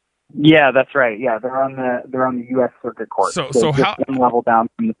 Yeah, that's right. Yeah, they're on the U.S. Circuit Court. So how one level down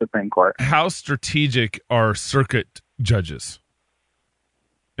from the Supreme Court? How strategic are circuit judges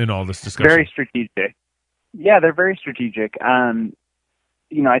in all this discussion? Very strategic. Yeah, they're very strategic.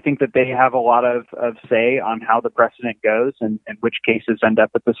 I think that they have a lot of say on how the precedent goes and which cases end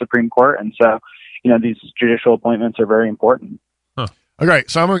up at the Supreme Court. And so, these judicial appointments are very important. Huh. Okay,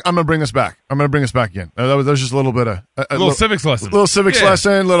 so I'm gonna bring this back. I'm gonna bring this back again. That was just a little bit of a little civics lesson. Little civics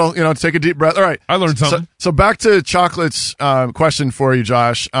lesson. Little, take a deep breath. All right, I learned something. So back to Chocolate's question for you,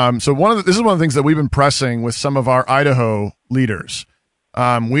 Josh. So this is one of the things that we've been pressing with some of our Idaho leaders.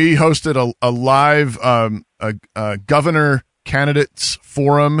 We hosted a live governor candidates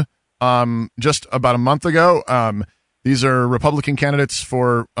forum just about a month ago. These are Republican candidates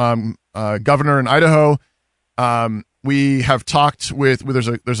for governor in Idaho. We have talked with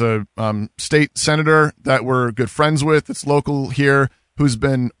there's a state senator that we're good friends with. It's local here, who's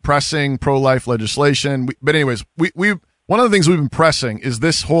been pressing pro-life legislation. But anyways, we one of the things we've been pressing is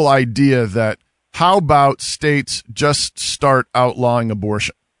this whole idea that how about states just start outlawing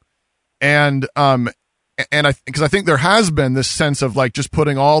abortion? And because I think there has been this sense of like just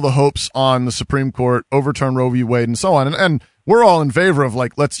putting all the hopes on the Supreme Court, overturn Roe v. Wade, and so on. And we're all in favor of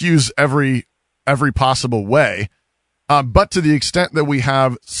like let's use every possible way. But to the extent that we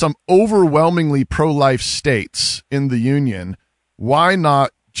have some overwhelmingly pro-life states in the union, why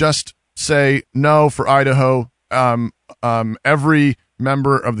not just say no for Idaho? Every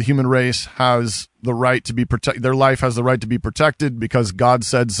member of the human race has the right to be protected. Their life has the right to be protected because God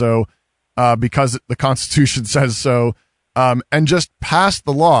said so, because the Constitution says so, and just pass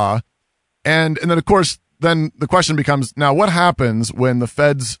the law. And then, of course, then the question becomes, now what happens when the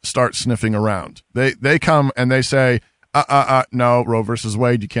feds start sniffing around? They come and they say, no, Roe versus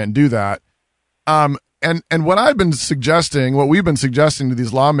Wade, you can't do that. And what we've been suggesting to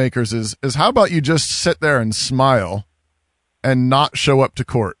these lawmakers is how about you just sit there and smile and not show up to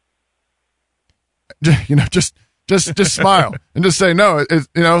court? Just smile and just say, no,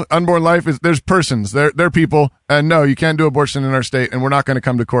 unborn life there's persons, they're people, and no, you can't do abortion in our state, and we're not going to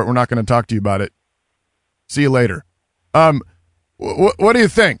come to court. We're not going to talk to you about it. See you later. What do you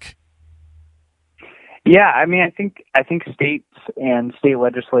think? Yeah, I mean, I think states and state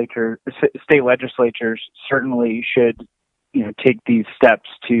legislatures certainly should, take these steps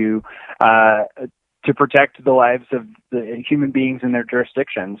to protect the lives of the human beings in their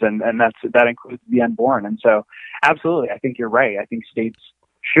jurisdictions, and that includes the unborn. And so, absolutely, I think you're right. I think states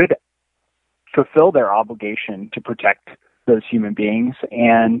should fulfill their obligation to protect those human beings,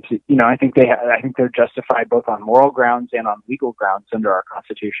 and I think they're justified both on moral grounds and on legal grounds under our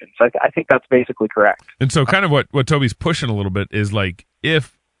Constitution. So I think that's basically correct. And so, kind of what Toby's pushing a little bit is like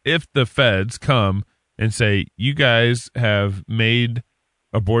if the feds come and say you guys have made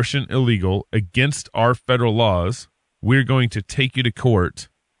abortion illegal against our federal laws, we're going to take you to court,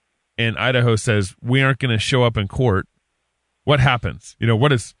 and Idaho says we aren't going to show up in court. What happens?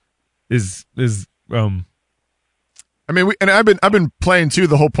 What is I mean, I've been playing too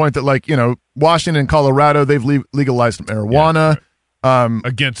the whole point that Washington and Colorado, they've legalized marijuana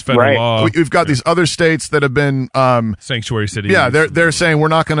against federal law. We've got these other states that have been sanctuary cities. Yeah, they're saying we're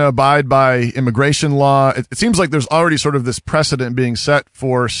not going to abide by immigration law. It seems like there's already sort of this precedent being set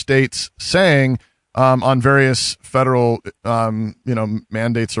for states saying on various federal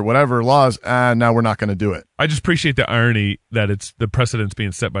mandates or whatever laws, and now we're not going to do it. I just appreciate the irony that it's the precedent's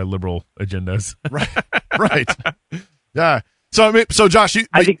being set by liberal agendas. Right. Yeah. So Josh,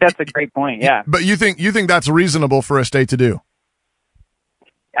 I think that's a great point. Yeah. But you think that's reasonable for a state to do?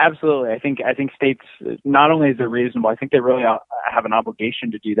 Absolutely. I think states, not only is it reasonable, I think they really have an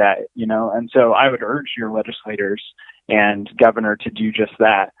obligation to do that, and so I would urge your legislators and governor to do just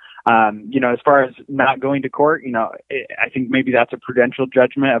that. As far as not going to court, I think maybe that's a prudential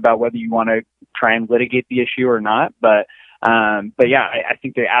judgment about whether you want to try and litigate the issue or not. But yeah, I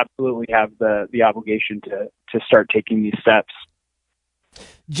think they absolutely have the obligation to start taking these steps.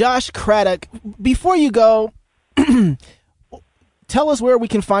 Josh Craddock, before you go, tell us where we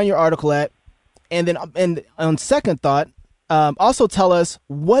can find your article at, and then and on second thought, also tell us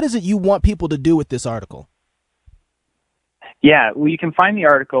what is it you want people to do with this article. Yeah, well, you can find the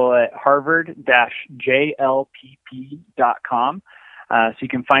article at harvard-jlpp.com. So you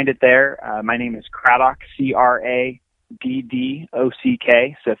can find it there. My name is Craddock, Craddock.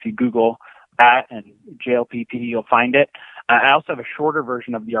 So if you Google that and JLPP, you'll find it. I also have a shorter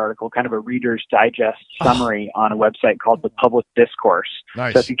version of the article, kind of a Reader's Digest summary on a website called The Public Discourse.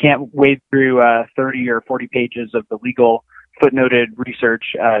 Nice. So if you can't wade through 30 or 40 pages of the legal footnoted research,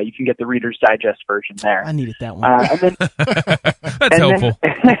 you can get the Reader's Digest version there. I needed that one. That's helpful.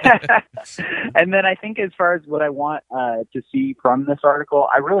 And then I think as far as what I want to see from this article,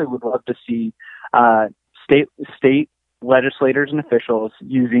 I really would love to see state legislators and officials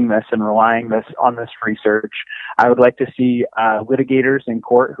using this and relying on this research. I would like to see litigators in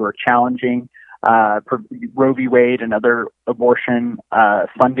court who are challenging Roe v. Wade and other abortion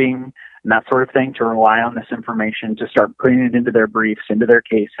funding and that sort of thing, to rely on this information, to start putting it into their briefs, into their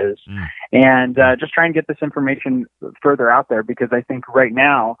cases, and just try and get this information further out there. Because I think right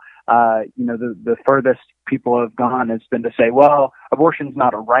now, the furthest people have gone has been to say, well, abortion's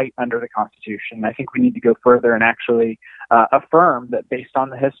not a right under the Constitution. I think we need to go further and actually affirm that, based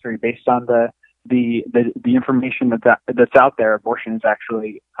on the history, based on the information that's out there, abortion is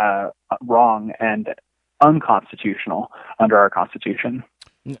actually wrong and unconstitutional under our Constitution.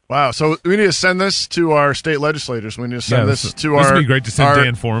 Wow. So we need to send this to our state legislators. We need to send this to this would be great to send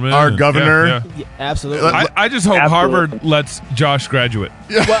Dan Foreman, our governor. Yeah, absolutely. I just hope Harvard lets Josh graduate.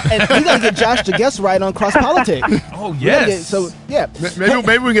 Yeah. Well, and we got to get Josh to guest write on Cross Politics. Oh, yes.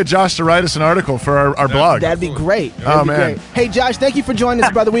 Maybe we can get Josh to write us an article for our blog. That'd be great. Oh, man. Great. Hey, Josh, thank you for joining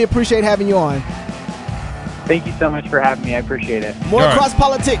us, brother. We appreciate having you on. Thank you so much for having me. I appreciate it. More Cross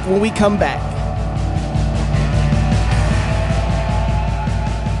Politics when we come back.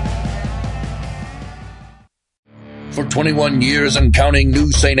 For 21 years and counting, New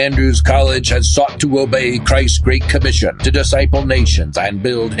St. Andrews College has sought to obey Christ's Great Commission to disciple nations and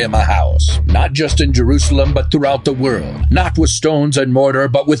build him a house, not just in Jerusalem, but throughout the world. Not with stones and mortar,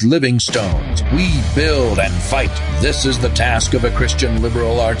 but with living stones. We build and fight. This is the task of a Christian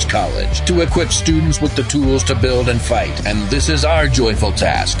liberal arts college, to equip students with the tools to build and fight. And this is our joyful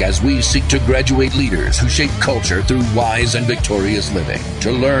task as we seek to graduate leaders who shape culture through wise and victorious living.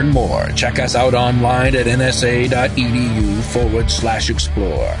 To learn more, check us out online at nsa.edu/explore.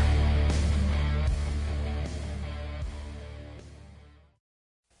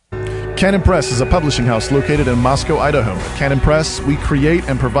 Canon Press is a publishing house located in Moscow, Idaho. At Canon Press, we create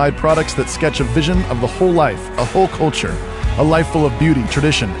and provide products that sketch a vision of the whole life, a whole culture, a life full of beauty,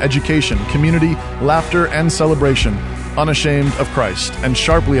 tradition, education, community, laughter, and celebration, unashamed of Christ, and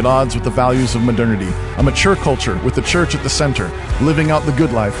sharply at odds with the values of modernity. A mature culture with the church at the center, living out the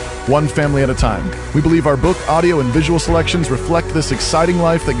good life, one family at a time. We believe our book, audio, and visual selections reflect this exciting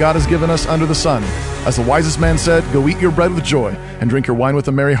life that God has given us under the sun. As the wisest man said, go eat your bread with joy and drink your wine with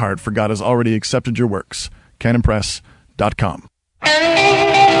a merry heart, for God has already accepted your works. CanonPress.com.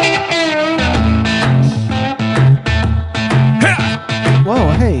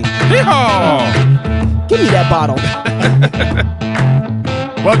 Whoa, hey. Yeehaw! Give me that bottle.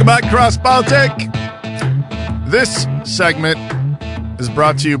 Welcome back, Cross Politic. This segment is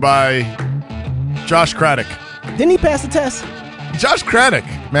brought to you by Josh Craddock. Didn't he pass the test? Josh Craddock,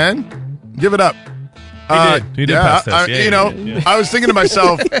 man. Give it up. He did pass the test. I was thinking to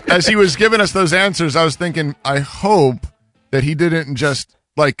myself, as he was giving us those answers, I was thinking, I hope that he didn't just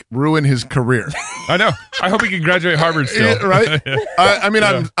ruin his career. I know. I hope he can graduate Harvard still. Right? I'm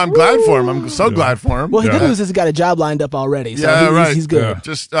glad for him. I'm so glad for him. Well, the good news is he's got a job lined up already. So right. He's good. Yeah.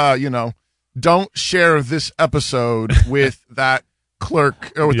 Just, don't share this episode with that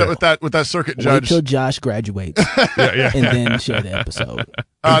clerk or with that circuit judge. Wait till Josh graduates, and then share the episode.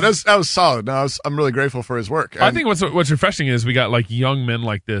 That was solid. No, I'm really grateful for his work. And I think what's refreshing is we got young men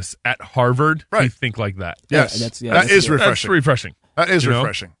like this at Harvard who think like that. Yes, that is refreshing. That's refreshing. That is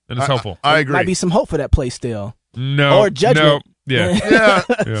refreshing, and it's helpful. I agree. Might be some hope for that place still. No, or judgment. No.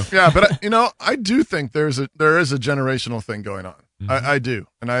 Yeah, but I do think there is a generational thing going on. Mm-hmm. I do,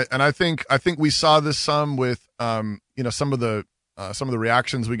 and I think we saw this some with some of the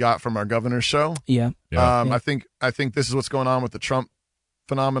reactions we got from our governor's show. Yeah. I think this is what's going on with the Trump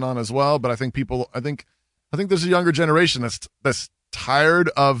phenomenon as well. But I think there's a younger generation that's tired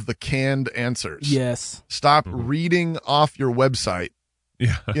of the canned answers. Yes. Stop reading off your website.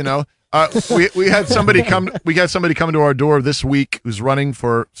 Yeah. We had somebody come to our door this week who's running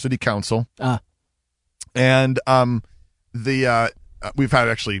for city council. And we've had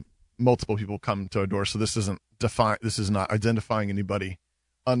actually multiple people come to our door, so this is not identifying anybody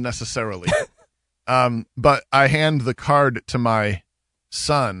unnecessarily. But I hand the card to my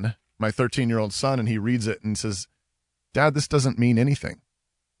son, my 13-year-old son, and he reads it and says, "Dad, this doesn't mean anything."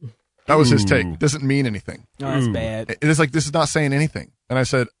 That was his take. It doesn't mean anything. Oh, that's bad. It is this is not saying anything. And I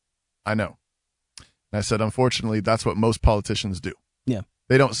said, I know. And I said, unfortunately, that's what most politicians do. Yeah.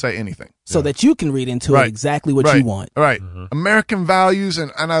 They don't say anything. So that you can read into it exactly what you want. Right. Mm-hmm. American values,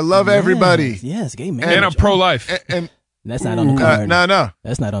 and I love everybody. Yes, gay man. And I'm pro-life. And that's not on the card. No.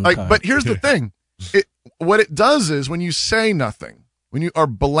 That's not on the card. But here's the thing. What it does is when you say nothing, when you are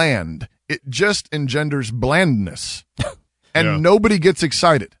bland, it just engenders blandness. And nobody gets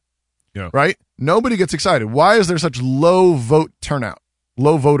excited. Yeah. Right? Nobody gets excited. Why is there such low voter turnout?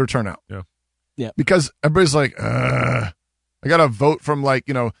 Yeah. Because everybody's like, I got to vote from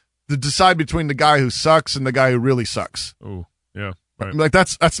to decide between the guy who sucks and the guy who really sucks. Oh, yeah. Right.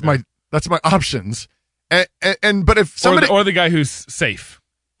 That's my That's my options. But if somebody or the guy who's safe.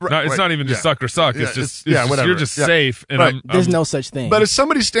 Right, it's not even just suck or suck. Yeah, it's just whatever. You're just safe. And there's no such thing. But if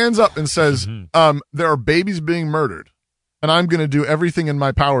somebody stands up and says, there are babies being murdered, and I'm going to do everything in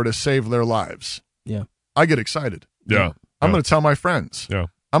my power to save their lives, I get excited. Yeah, I'm going to tell my friends. Yeah,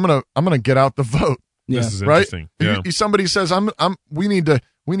 I'm gonna get out the vote. This is right. Interesting. Yeah. Somebody says, we need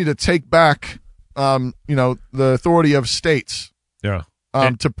to take back, the authority of states. Yeah.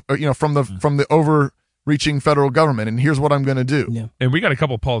 From the overreaching federal government, and here's what I'm going to do. Yeah. And we got a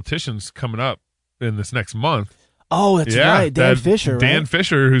couple of politicians coming up in this next month. Oh, that's right. Dan Fisher, Dan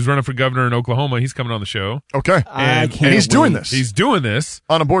Fisher, who's running for governor in Oklahoma, he's coming on the show. Okay. And he's doing this. He's doing this.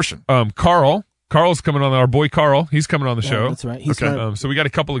 On abortion. Carl's coming on, our boy Carl. He's coming on the show. That's right. So we got a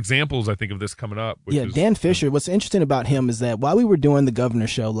couple examples, I think, of this coming up. Dan Fisher, what's interesting about him is that while we were doing the governor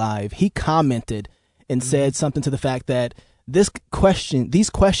show live, he commented and said something to the fact that these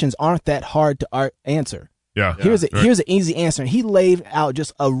questions aren't that hard to answer. Yeah. Here's an easy answer. And he laid out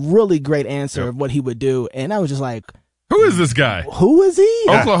just a really great answer of what he would do. And I was just like, who is this guy? Who is he?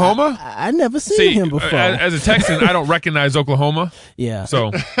 Oklahoma? I never seen him before. As a Texan, I don't recognize Oklahoma. Yeah.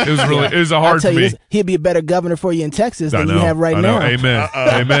 So it was a hard for me. He'd be a better governor for you in Texas than you have right now. Amen.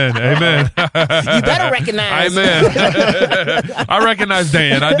 Amen. You better recognize. Amen. I recognize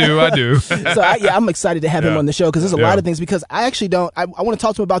Dan. I do. So I'm excited to have him on the show because there's a lot of things. Because I actually don't. I want to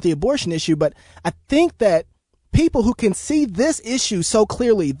talk to him about the abortion issue, but I think that people who can see this issue so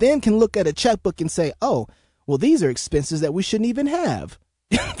clearly then can look at a checkbook and say, "Oh, well, these are expenses that we shouldn't even have."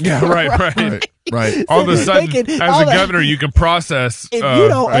 Yeah, right. All of a sudden, as a governor, you can process. If you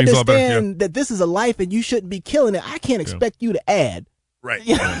don't understand that this is a life and you shouldn't be killing it, I can't expect you to add. Right.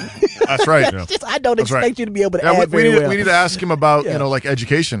 That's right. I don't expect you to be able to add very well. We need to ask him about like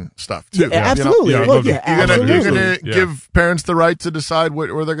education stuff too. Yeah, absolutely. You're going to give parents the right to decide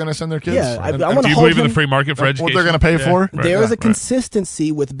where they're going to send their kids. Yeah, do you believe in the free market for education? What they're going to pay for? There is a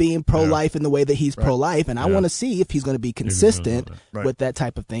consistency with being pro-life in the way that he's pro-life, and I want to see if he's going to be consistent with that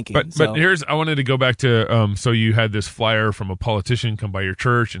type of thinking. But I wanted to go back to so you had this flyer from a politician come by your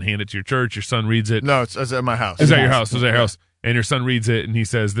church and hand it to your church. Your son reads it. No, it's at my house. It's at your house. It's at your house. And your son reads it, and he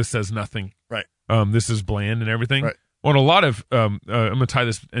says, "This says nothing. Right. This is bland and everything." Right. Well, a lot of I'm going to tie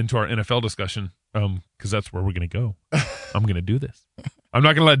this into our NFL discussion because that's where we're going to go. I'm going to do this. I'm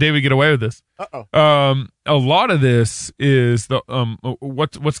not going to let David get away with this. A lot of this is the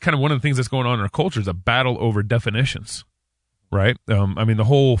what's kind of one of the things that's going on in our culture is a battle over definitions, right? The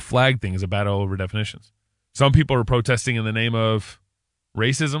whole flag thing is a battle over definitions. Some people are protesting in the name of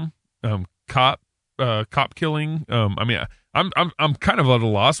racism, cop killing. I'm kind of at a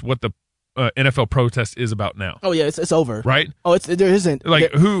loss what the NFL protest is about now. Oh yeah, it's over, right? Oh, there isn't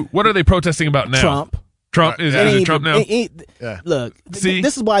what are they protesting about now? Trump is it Trump now? Look,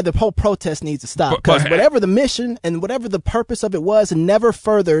 this is why the whole protest needs to stop because whatever the mission and whatever the purpose of it was, never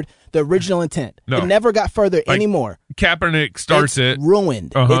furthered the original intent. No. It never got further anymore. Kaepernick starts it's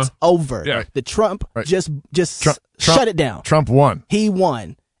ruined. It's over. Yeah. The Trump just shut it down. Trump won. He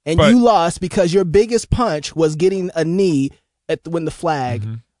won. And you lost because your biggest punch was getting a knee when the flag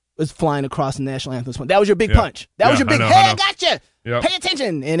was flying across the national anthem. That was your big punch. That was your big, I got you. Yep. Pay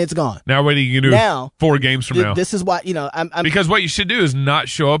attention. And it's gone. Now what are you going to do 4 games from now? This is why, because what you should do is not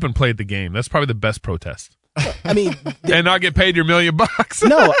show up and play at the game. That's probably the best protest. And not get paid your $1 million.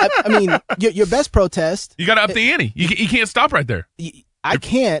 No, your best protest. You got to up the ante. You can't stop right there. I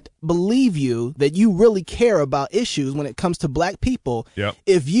can't believe you that you really care about issues when it comes to black people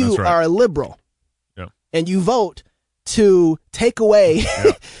if you are a liberal and you vote to take away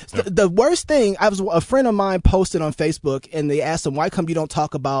the worst thing. A friend of mine posted on Facebook and they asked him, why come you don't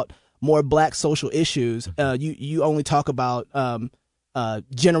talk about more black social issues? You only talk about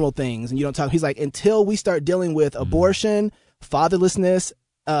general things and you don't talk. He's like, until we start dealing with abortion, fatherlessness,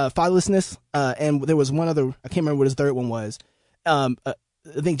 and there was one other, I can't remember what his third one was. I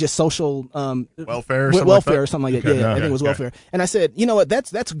think just social welfare or something like that. Okay. I think it was welfare. And I said, you know what,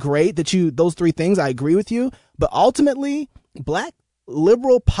 that's great that those 3 things, I agree with you, but ultimately black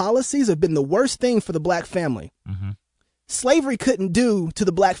liberal policies have been the worst thing for the black family. Slavery couldn't do to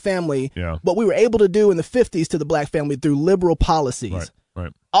the black family what we were able to do in the 50s to the black family through liberal policies.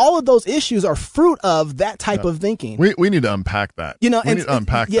 Right. All of those issues are fruit of that type of thinking. We need to unpack that. We need to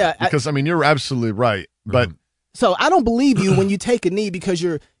unpack that because you're absolutely right, but so I don't believe you when you take a knee because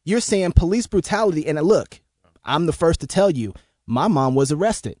you're saying police brutality. And look, I'm the first to tell you, my mom was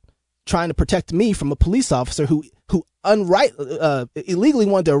arrested trying to protect me from a police officer who illegally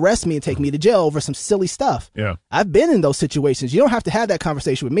wanted to arrest me and take me to jail over some silly stuff. Yeah, I've been in those situations. You don't have to have that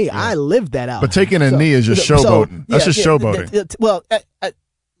conversation with me. I lived that out. But taking a knee is just showboating. That's just showboating. Well,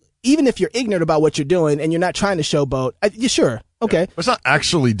 even if you're ignorant about what you're doing and you're not trying to showboat, you're sure. Okay. It's not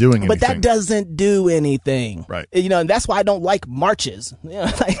actually doing anything. But that doesn't do anything. Right. And that's why I don't like marches.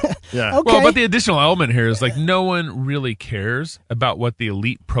 Yeah. Okay. Well, but the additional element here is like no one really cares about what the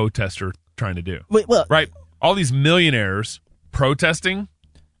elite protests are trying to do. Right? All these millionaires protesting.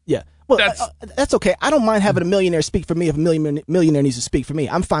 Yeah. Well, that's okay. I don't mind having a millionaire speak for me if a millionaire needs to speak for me.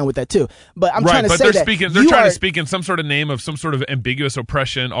 I'm fine with that too. But I'm trying to say that they're trying to speak in some sort of name of some sort of ambiguous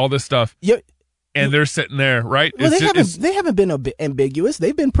oppression, all this stuff. And they're sitting there, right? Well, they haven't been ambiguous.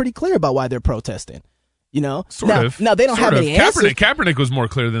 They've been pretty clear about why they're protesting. Sort of. Now they don't have any answers. Kaepernick was more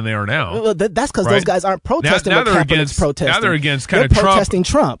clear than they are now. Well, that's because those guys aren't protesting what Kaepernick's protesting. Now they're against kind of protesting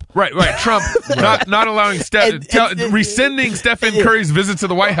Trump. Right. Trump not allowing rescinding Stephen Curry's visit to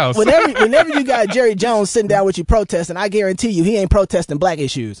the White House. Whenever you got Jerry Jones sitting down with you protesting, I guarantee you he ain't protesting black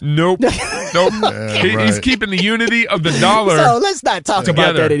issues. Nope. He's keeping the unity of the dollar. So let's not talk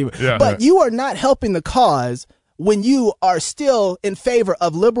about that anymore. Yeah. But you are not helping the cause when you are still in favor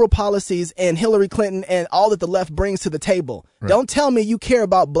of liberal policies and Hillary Clinton and all that the left brings to the table. Right. Don't tell me you care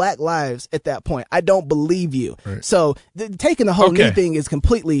about black lives at that point. I don't believe you. Right. So taking the whole new thing is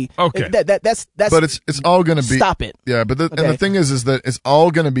completely That's but it's all going to be stop it. Yeah, but and the thing is that it's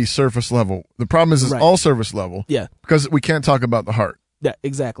all going to be surface level. The problem is it's all surface level. Yeah, because we can't talk about the heart. Yeah,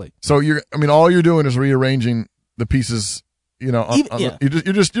 exactly. So all you're doing is rearranging the pieces. You're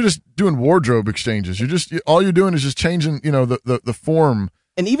just doing wardrobe exchanges. All you're doing is just changing, the form.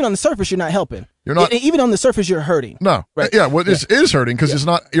 And even on the surface, you're not helping. You're not. Even on the surface, you're hurting. No. Right. Yeah. Well, it is hurting because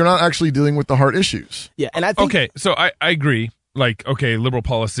you're not actually dealing with the heart issues. Yeah. And I think. Okay. So I agree. Like, okay, liberal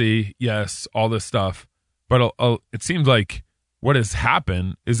policy. Yes. All this stuff. But it seems like what has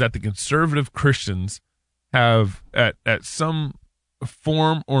happened is that the conservative Christians have at some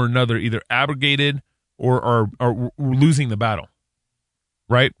form or another either abrogated or are losing the battle,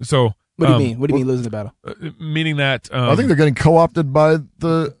 right? So what do you mean? What do you mean losing the battle? Meaning that I think they're getting co-opted by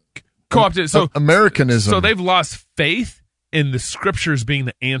the Americanism. So they've lost faith in the scriptures being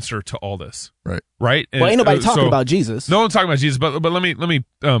the answer to all this, right? And, well, ain't nobody talking about Jesus. No one's talking about Jesus, but let me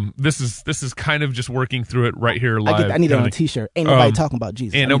this is kind of just working through it right here live. I need it on a t-shirt. Ain't nobody talking about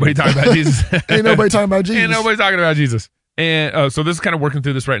Jesus. Ain't nobody talking about Jesus. Ain't nobody talking about Jesus. Ain't nobody talking about Jesus. And so this is kind of working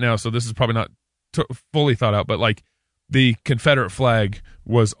through this right now. So this is probably not fully thought out, but like the Confederate flag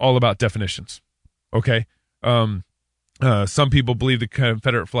was all about definitions. Okay. Some people believe the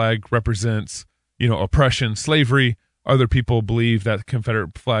Confederate flag represents, oppression, slavery. Other people believe that the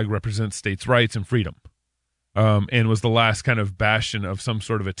Confederate flag represents states' rights and freedom. And was the last kind of bastion of some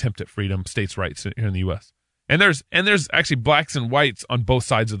sort of attempt at freedom, states' rights here in the U.S. And there's actually blacks and whites on both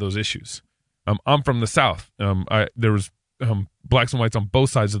sides of those issues. I'm from the South. There was blacks and whites on both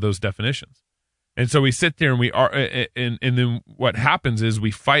sides of those definitions. And so we sit there and we are, and then what happens is we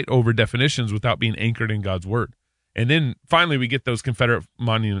fight over definitions without being anchored in God's word. And then finally we get those Confederate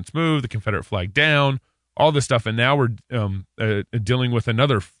monuments moved, the Confederate flag down, all this stuff. And now we're dealing with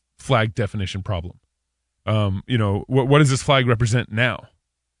another flag definition problem. What does this flag represent now?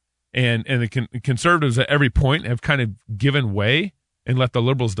 And the conservatives at every point have kind of given way and let the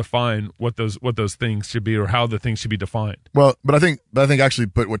liberals define what those things should be or how the things should be defined. Well, but I think actually,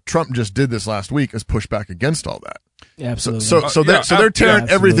 what Trump just did this last week is push back against all that. Yeah, absolutely. So they're tearing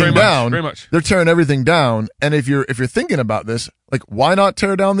everything down. Very much. They're tearing everything down. And if you're thinking about this, like, why not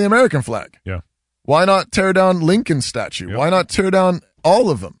tear down the American flag? Yeah. Why not tear down Lincoln's statue? Yep. Why not tear down all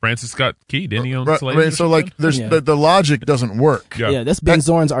of them? Francis Scott Key, didn't he own slaves? Right. So like, there's the logic doesn't work. Yeah, that's Ben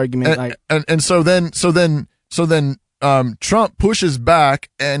Zorn's argument. And so then Trump pushes back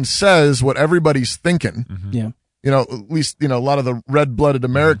and says what everybody's thinking. Mm-hmm. Yeah. At least, a lot of the red-blooded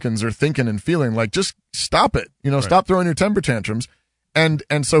Americans are thinking and feeling like, just stop it. Stop throwing your temper tantrums. And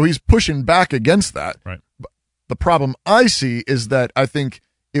so he's pushing back against that. Right. But the problem I see is that I think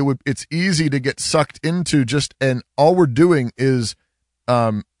it's easy to get sucked into and all we're doing is,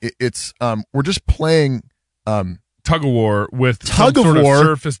 we're just playing, tug of war with some sort of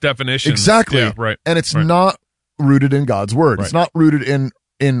surface definition. Exactly. Yeah, right. And it's not rooted in God's word. Right. It's not rooted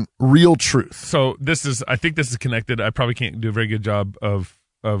in real truth. So I think this is connected. I probably can't do a very good job of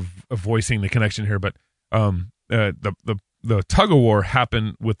voicing the connection here, but the tug of war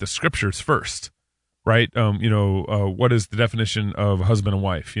happened with the scriptures first, right? What is the definition of husband and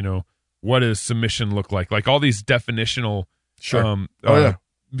wife? What does submission look like? Like all these definitional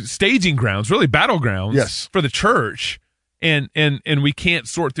staging grounds, really battlegrounds for the church. And we can't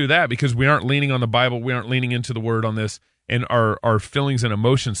sort through that because we aren't leaning on the Bible. We aren't leaning into the word on this. And our feelings and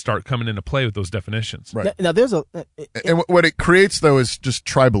emotions start coming into play with those definitions. Right. Now there's and what it creates, though, is just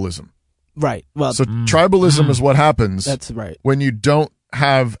tribalism. Right. Well, so tribalism is what happens. That's right. When you don't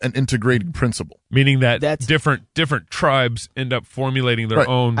have an integrated principle. Meaning that different tribes end up formulating their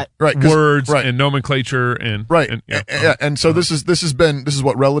own words and nomenclature and and so this is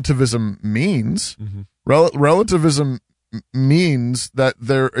what relativism means. Mm-hmm. Relativism means that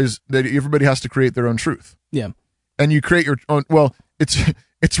that everybody has to create their own truth. Yeah, and you create your own. Well,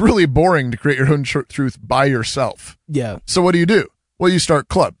 it's really boring to create your own truth by yourself. Yeah. So what do? Well, you start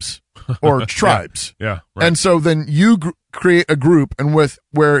clubs or tribes. Yeah. Right. And so then you create a group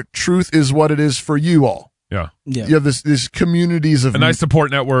where truth is what it is for you all. Yeah. You have these communities of a nice support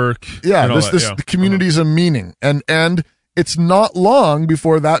network. Yeah. The communities of meaning and it's not long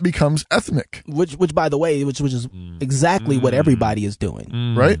before that becomes ethnic. Which by the way, which is exactly what everybody is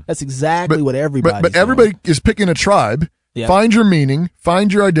doing. Right. That's exactly what everybody is doing. But everybody is picking a tribe. Yep. Find your meaning,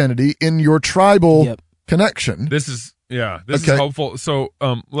 find your identity in your tribal connection. This is helpful. So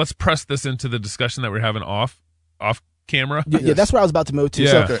let's press this into the discussion that we're having off camera. Yeah, that's where I was about to move to.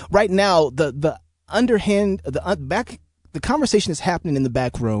 Yeah. So right now, the conversation that's happening in the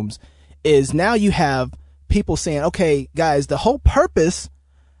back rooms is now you have people saying, okay, guys, the whole purpose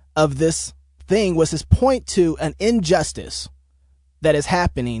of this thing was to point to an injustice that is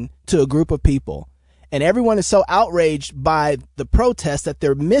happening to a group of people. And everyone is so outraged by the protest that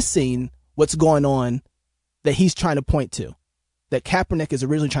they're missing what's going on that he's trying to point to, that Kaepernick is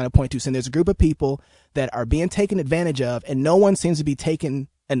originally trying to point to. Saying there's a group of people that are being taken advantage of, and no one seems to be taking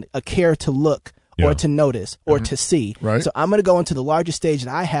a care to look or to notice or to see. Right. So I'm going to go into the largest stage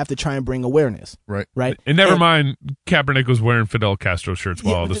that I have to try and bring awareness. Right. Right. And never mind, Kaepernick was wearing Fidel Castro shirts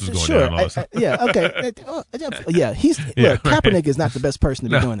while this was going down. Okay. Kaepernick is not the best person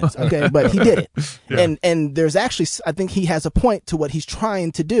to be doing this. Okay. But he did it. Yeah. And there's actually, I think he has a point to what he's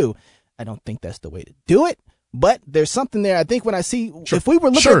trying to do. I don't think that's the way to do it. But there's something there. I think when I see, if we were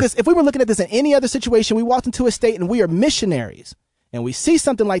looking at this in any other situation, we walked into a state and we are missionaries and we see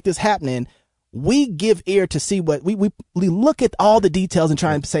something like this happening, we give ear to see what we look at all the details and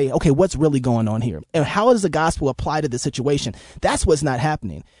try and say, okay, what's really going on here? And how does the gospel apply to the situation? That's what's not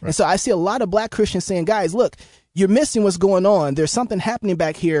happening. Right. And so I see a lot of black Christians saying, guys, look, you're missing what's going on. There's something happening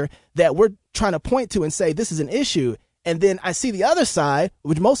back here that we're trying to point to and say, this is an issue. And then I see the other side,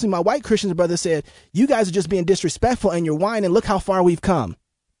 which mostly my white Christians brothers said, you guys are just being disrespectful and you're whining. Look how far we've come.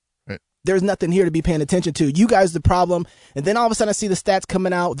 Right. There's nothing here to be paying attention to. You guys are the problem. And then all of a sudden I see the stats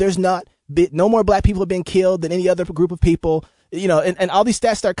coming out. There's no more black people have been killed than any other group of people, and all these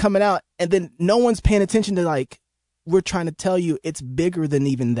stats start coming out. And then no one's paying attention to, like, we're trying to tell you it's bigger than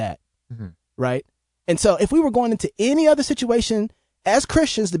even that. Mm-hmm. Right. And so if we were going into any other situation as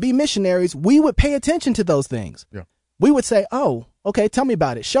Christians to be missionaries, we would pay attention to those things. Yeah. We would say, oh, okay, tell me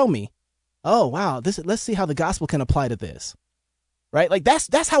about it. Show me. Oh, wow. Let's see how the gospel can apply to this. Right. Like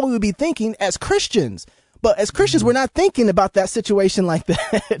that's how we would be thinking as Christians. But as Christians, we're not thinking about that situation like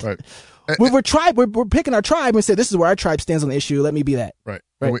that. Right. We're picking our tribe and say, this is where our tribe stands on the issue. Let me be that. Right.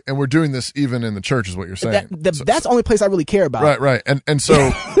 And we're doing this even in the church is what you're saying. That's the only place I really care about. Right. And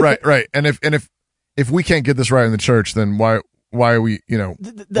so, right. And if we can't get this right in the church, then why are we,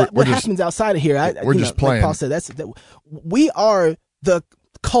 what happens outside of here? We're just playing. Like Paul said, we are the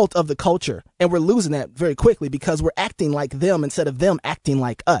cult of the culture, and we're losing that very quickly because we're acting like them instead of them acting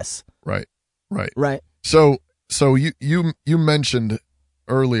like us. Right. So you mentioned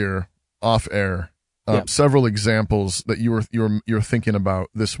earlier off air several examples that you were thinking about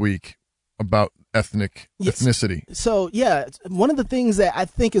this week about ethnicity. So one of the things that I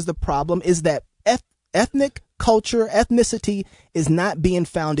think is the problem is that ethnic culture, ethnicity is not being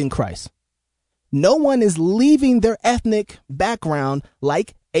found in Christ. No one is leaving their ethnic background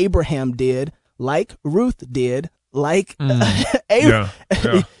like Abraham did, like Ruth did, like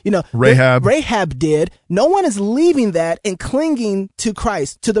Rahab did. No one is leaving that and clinging to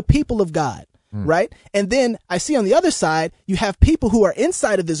Christ, to the people of God. Right. And then I see on the other side, you have people who are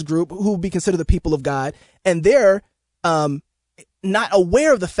inside of this group who will be considered the people of God, and they're not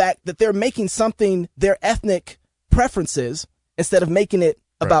aware of the fact that they're making something their ethnic preferences instead of making it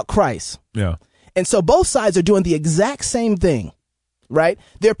about Christ. Yeah. And so both sides are doing the exact same thing. Right.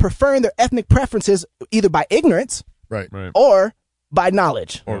 They're preferring their ethnic preferences either by ignorance, right, or by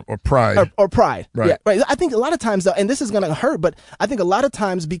knowledge, or pride, or pride. Right. Yeah, right. I think a lot of times, though, and this is going to hurt, but I think a lot of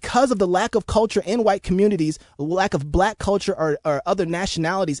times because of the lack of culture in white communities, lack of black culture or other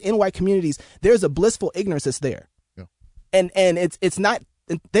nationalities in white communities, there's a blissful ignorance that's there. Yeah. And it's not,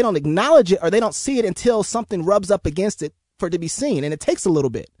 they don't acknowledge it or they don't see it until something rubs up against it for it to be seen, and it takes a little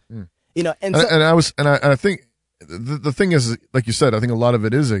bit. And I think. The thing is, like you said, I think a lot of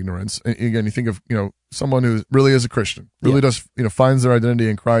it is ignorance. And again, you think of, someone who really is a Christian, really does, finds their identity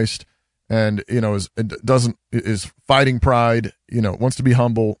in Christ and is fighting pride, wants to be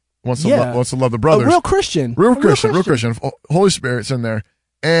humble, wants to love the brothers. A real Christian. Real Christian. Holy Spirit's in there.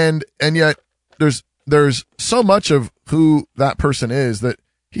 And yet there's so much of who that person is that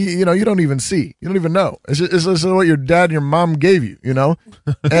you don't even see. You don't even know. It's just what your dad and your mom gave you, you don't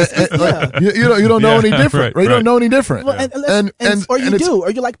know any different, right? You don't know any different. Well, or you do,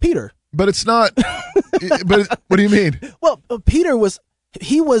 or you're like Peter. But it's not, what do you mean? Well, Peter was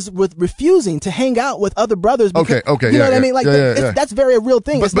refusing to hang out with other brothers. Because, okay. You know what I mean? Like, that's very a real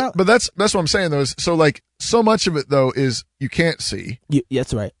thing. But that's what I'm saying, though. So, like, so much of it, though, is you can't see.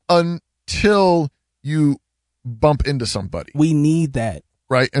 That's right. Until you bump into somebody. We need that.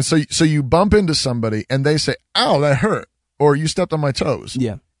 Right? And so you bump into somebody, and they say, ow, that hurt. Or you stepped on my toes.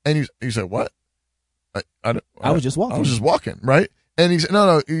 Yeah. And you say, what? I was just walking. I was just walking, right? And he said,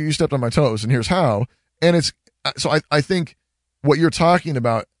 no, you stepped on my toes, and here's how. And it's, so I think what you're talking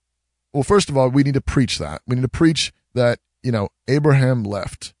about, well, first of all, we need to preach that. We need to preach that, Abraham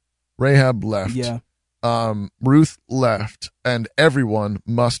left, Rahab left, Ruth left, and everyone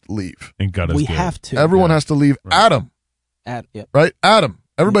must leave. And God is we good. have to. Everyone has to leave. Right. Adam. Right? Adam.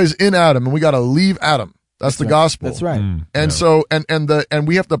 Everybody's in Adam, and we got to leave Adam. That's the gospel. That's right. So, and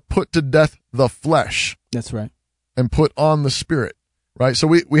we have to put to death the flesh. That's right. And put on the spirit. Right? So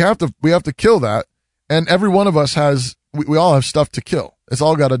we have to kill that. And every one of us we all have stuff to kill. It's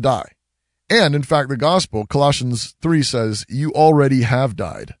all got to die. And in fact, the gospel, Colossians 3 says, you already have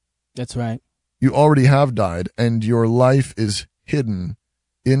died. That's right. You already have died, and your life is hidden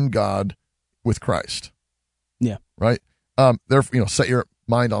in God with Christ. Yeah. Right? Therefore, set your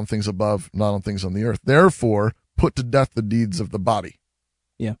mind on things above, not on things on the earth. Therefore, put to death the deeds of the body.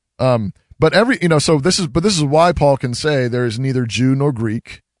 Yeah. But this is why Paul can say there is neither Jew nor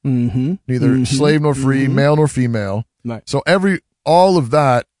Greek, neither slave nor free, male nor female. Right. So all of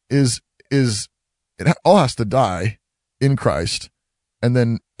that is it all has to die in Christ, and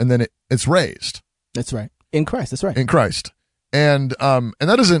then it's raised. That's right. In Christ. That's right. In Christ. And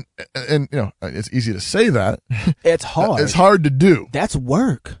that isn't, and it's easy to say that. It's hard. It's hard to do. That's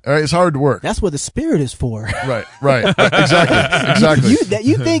work. All right, it's hard to work. That's what the Spirit is for. Right. Exactly.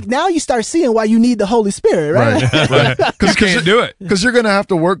 You think now you start seeing why you need the Holy Spirit, right? Right. Because you can't do it. Because you're going to have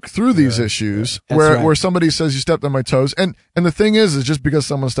to work through these issues where somebody says you stepped on my toes, and the thing is just because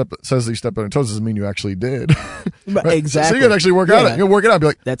someone says they stepped on your toes doesn't mean you actually did. Right? Exactly. So you got to actually work out it. You work it out. Be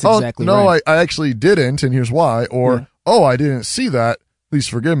like, that's exactly right. No, I actually didn't, and here's why. Or oh, I didn't see that. Please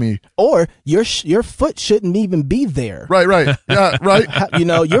forgive me. Or your foot shouldn't even be there. Right. Yeah, right.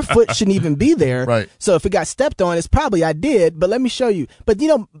 Your foot shouldn't even be there. Right. So if it got stepped on, it's probably I did. But let me show you. But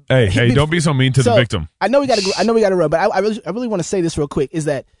hey, don't be so mean to the victim. I know we got to run, but I really want to say this real quick. Is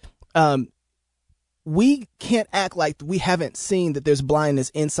that we can't act like we haven't seen that there's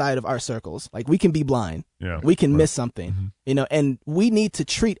blindness inside of our circles. Like we can be blind. Yeah, we can miss something, and we need to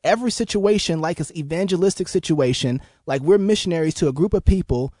treat every situation like it's evangelistic situation, like we're missionaries to a group of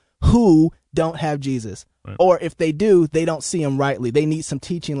people who don't have Jesus. Right. Or if they do, they don't see him rightly. They need some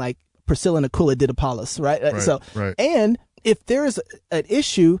teaching like Priscilla and Aquila did Apollos, right? And if there's an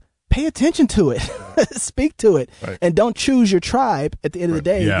issue, pay attention to it, speak to it, and don't choose your tribe at the end of the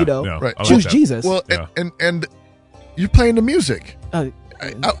day. Choose Jesus. Well, and you're playing the music.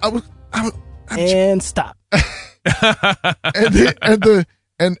 And stop. and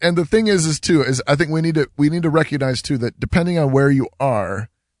the thing is I think we need to recognize too that depending on where you are,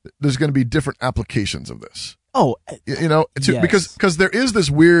 there's going to be different applications of this. Oh, yes. because there is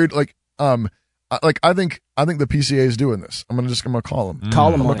this weird I think the PCA is doing this. I'm gonna call them.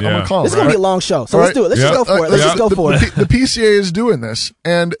 Call them. I'm gonna call them. This is gonna be a long show, so let's do it. Let's just go for it. Let's just go for it. The PCA is doing this,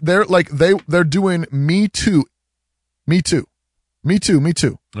 and they're they're doing Me Too.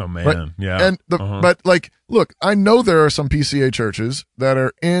 Oh man, right? Yeah. And but look, I know there are some PCA churches that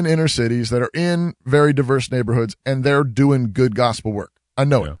are in inner cities that are in very diverse neighborhoods, and they're doing good gospel work. I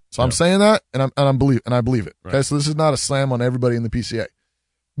know it. So I'm saying that, and I believe it. Right. Okay, so this is not a slam on everybody in the PCA,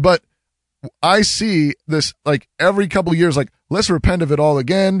 but I see this every couple of years, let's repent of it all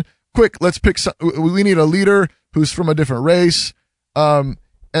again. Quick, let's pick we need a leader who's from a different race. And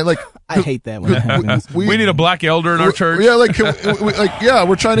I hate that when that happens. We need a black elder in our church. Yeah,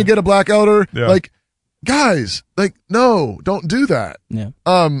 we're trying to get a black elder. Yeah. Guys, no, don't do that. Yeah.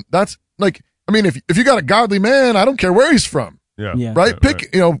 That's if you got a godly man, I don't care where he's from. Yeah. Right?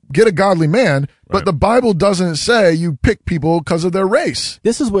 Pick, get a godly man, but the Bible doesn't say you pick people because of their race.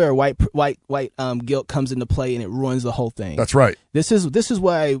 This is where white guilt comes into play, and it ruins the whole thing. That's right. This is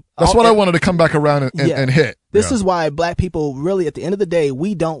why. That's what I wanted to come back around and hit. This is why black people really, at the end of the day,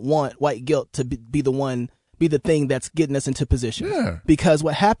 we don't want white guilt to be the one be the thing that's getting us into position. Yeah. Because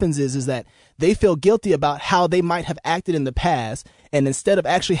what happens is that they feel guilty about how they might have acted in the past, and instead of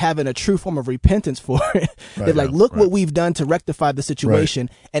actually having a true form of repentance for it, they're like, look what we've done to rectify the situation.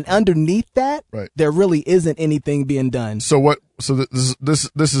 Right. And underneath that, there really isn't anything being done. So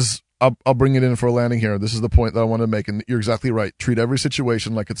this is I'll bring it in for a landing here. This is the point that I want to make, and you're exactly right. Treat every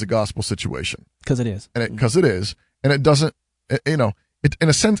situation like it's a gospel situation. Because it is. And because it is. And it doesn't, in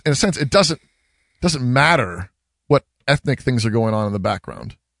a sense, it doesn't matter what ethnic things are going on in the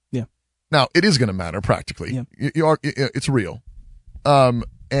background. Yeah. Now, it is going to matter practically. Yeah. It's real. And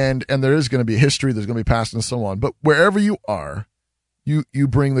there is going to be history, there's going to be past and so on. But wherever you are, you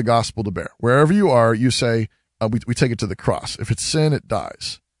bring the gospel to bear. Wherever you are, you say, we take it to the cross. If it's sin, it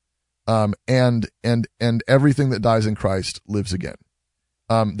dies. And everything that dies in Christ lives again.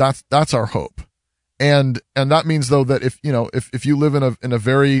 That's our hope. And that means though that if you live in a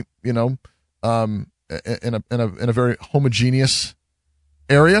very, in a very homogeneous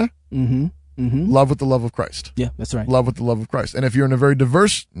area, love with the love of Christ. Yeah, that's right. Love with the love of Christ. And if you're in a very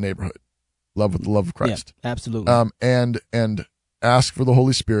diverse neighborhood, love with the love of Christ. Yeah, absolutely. And ask for the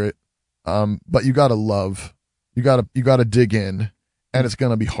Holy Spirit. But you gotta love, you gotta dig in, and it's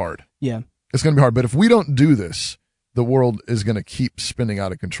gonna be hard. Yeah. It's gonna be hard. But if we don't do this, the world is going to keep spinning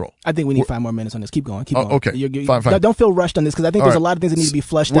out of control. I think we need 5 more minutes on this. Keep going. Keep going. Okay. Fine. Don't feel rushed on this, because I think there's a lot of things that need to be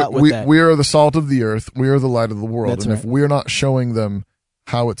fleshed out with that. We are the salt of the earth. We are the light of the world. That's and if we're not showing them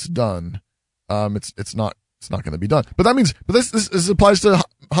how it's done, it's not going to be done. But this applies to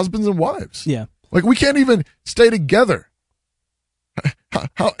husbands and wives. Yeah. Like, we can't even stay together.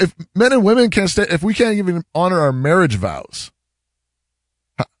 How if men and women can't stay, if we can't even honor our marriage vows,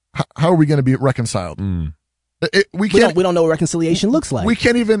 how are we going to be reconciled? We don't know what reconciliation looks like. We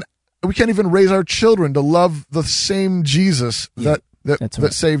can't even raise our children to love the same Jesus that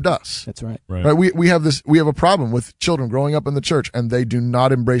saved us. That's right. Right. We have a problem with children growing up in the church, and they do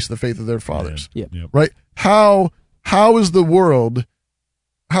not embrace the faith of their fathers. Yeah. Right. How is the world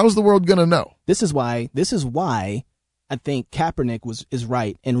going to know? This is why I think Kaepernick is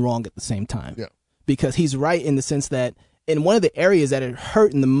right and wrong at the same time. Yeah. Because he's right in the sense that, and one of the areas that are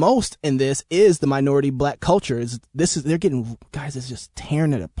hurting the most in this is the minority black culture. They're getting, guys, it's just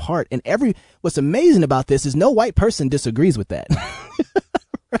tearing it apart. And what's amazing about this is no white person disagrees with that.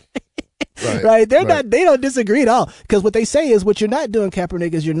 Right? They don't disagree at all. Because what they say is, what you're not doing,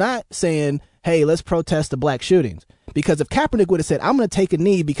 Kaepernick, is you're not saying, hey, let's protest the black shootings. Because if Kaepernick would have said, I'm going to take a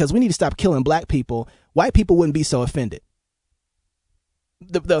knee because we need to stop killing black people, white people wouldn't be so offended.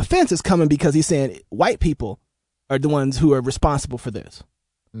 The offense is coming because he's saying white people are the ones who are responsible for this.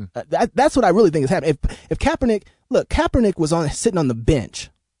 That's what I really think is happening. If Kaepernick was sitting on the bench,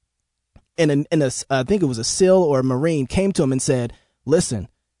 and I think it was a SEAL or a Marine came to him and said, listen,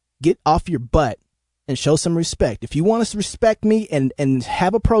 get off your butt and show some respect. If you want us to respect me and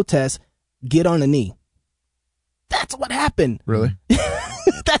have a protest, get on a knee. That's what happened. Really?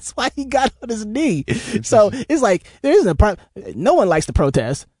 That's why he got on his knee. So it's like, there isn't a problem. No one likes to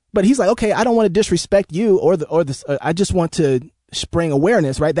protest. But he's like, okay, I don't want to disrespect you I just want to spring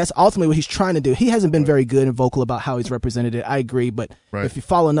awareness, right? That's ultimately what he's trying to do. He hasn't been very good and vocal about how he's represented it. I agree. But if you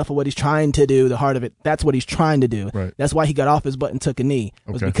follow enough of what he's trying to do, the heart of it, that's what he's trying to do. Right. That's why he got off his butt and took a knee,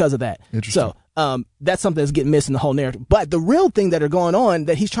 was because of that. So that's something that's getting missed in the whole narrative. But the real thing that are going on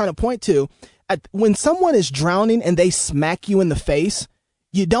that he's trying to point to, when someone is drowning and they smack you in the face,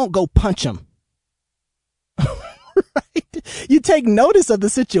 you don't go punch them. Right? You take notice of the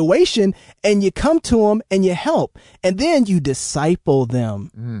situation and you come to them and you help, and then you disciple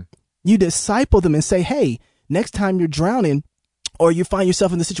them. You disciple them and say, hey, next time you're drowning or you find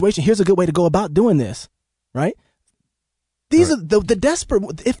yourself in the situation, here's a good way to go about doing this. Right? These are the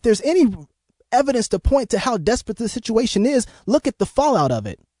desperate. If there's any evidence to point to how desperate the situation is, look at the fallout of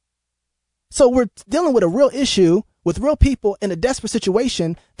it. So we're dealing with a real issue with real people in a desperate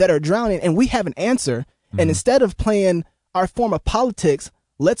situation that are drowning, and we have an answer. And instead of playing our form of politics,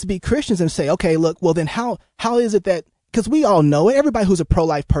 let's be Christians and say, okay, look, well then how is it that, because we all know it, everybody who's a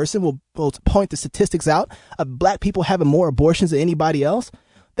pro-life person will point the statistics out of black people having more abortions than anybody else.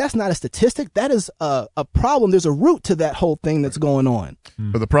 That's not a statistic. That is a problem. There's a root to that whole thing that's going on.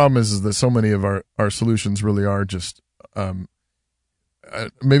 But the problem is that so many of our solutions really are just,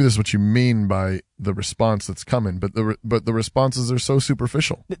 maybe this is what you mean by the response that's coming, but the responses are so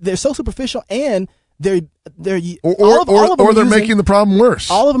superficial. They're so superficial, and they're making the problem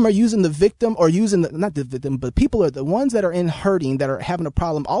worse. All of them are using the victim, or using not the victim, but people are the ones that are in hurting, that are having a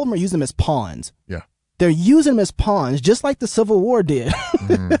problem. All of them are using them as pawns. Yeah. They're using them as pawns, just like the Civil War did.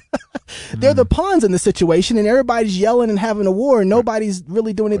 They're the pawns in the situation, and everybody's yelling and having a war, and nobody's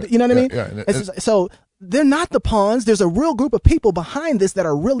really doing it. You know what I mean? Yeah. So they're not the pawns. There's a real group of people behind this that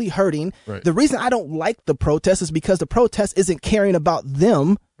are really hurting. Right. The reason I don't like the protest is because the protest isn't caring about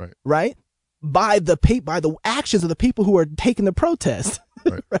them, right? By the actions of the people who are taking the protest.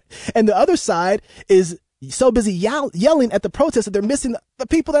 Right. And the other side is so busy yelling at the protest that they're missing the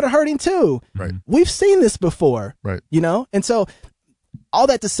people that are hurting too. Right. We've seen this before. Right. And so all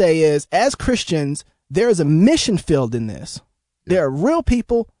that to say is, as Christians, there is a mission field in this. Yeah. There are real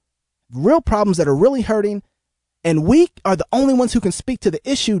people, real problems that are really hurting, and we are the only ones who can speak to the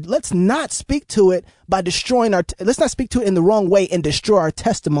issue. Let's not speak to it by destroying let's not speak to it in the wrong way and destroy our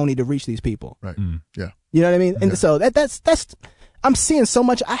testimony to reach these people. Right. Yeah. You know what I mean? And so that's I'm seeing so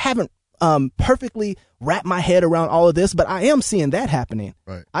much. I haven't perfectly wrapped my head around all of this, but I am seeing that happening.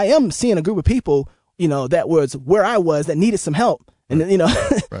 Right. I am seeing a group of people, that was where I was, that needed some help. And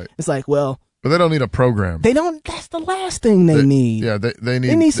right. It's like, well, but they don't need a program. They don't. That's the last thing they need. Yeah, they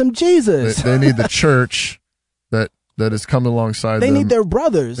need some Jesus. They need the church that is coming alongside them. They need their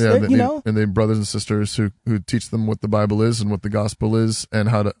brothers. Yeah, and they need brothers and sisters who teach them what the Bible is and what the gospel is and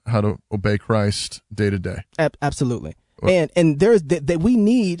how to obey Christ day to day. Absolutely. Well, and there's that we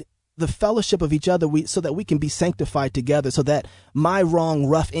need the fellowship of each other so that we can be sanctified together, so that my wrong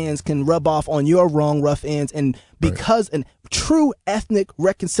rough ends can rub off on your wrong rough ends, and and true ethnic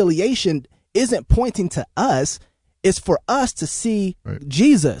reconciliation isn't pointing to us, it's for us to see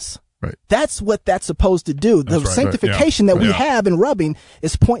Jesus. Right. That's what that's supposed to do. The sanctification that we have in rubbing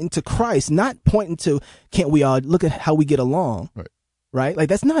is pointing to Christ, not pointing to, can't we all look at how we get along? Right? Like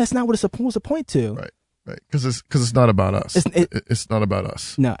that's not what it's supposed to point to. Right. Because it's not about us. It's not about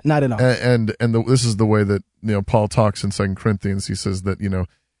us. No, not at all. And this is the way that Paul talks in 2 Corinthians. He says that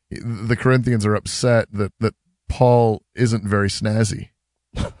the Corinthians are upset that Paul isn't very snazzy.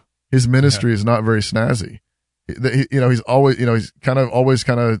 His ministry is not very snazzy. He's always he's always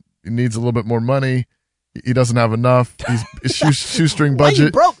needs a little bit more money. He doesn't have enough. He's shoestring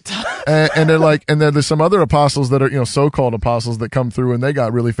budget. Why you broke? and they're like, and there's some other apostles that are so-called apostles that come through and they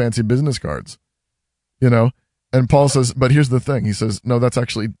got really fancy business cards. And Paul says, but here's the thing. He says, no, that's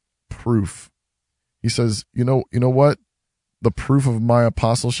actually proof. He says, you know what? The proof of my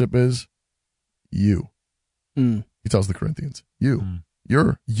apostleship is you. He tells the Corinthians, you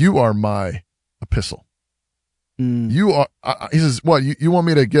are my epistle. You are, he says, what, you want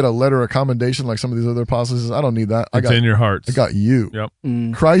me to get a letter of commendation like some of these other apostles? He says, I don't need that. It's in your hearts. I got you.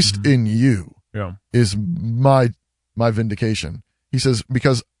 Yep. Christ in you is my vindication. He says,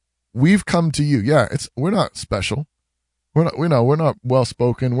 because we've come to you. Yeah, we're not special. We're not well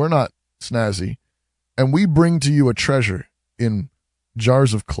spoken. We're not snazzy. And we bring to you a treasure in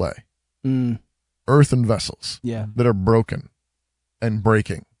jars of clay, earthen vessels that are broken and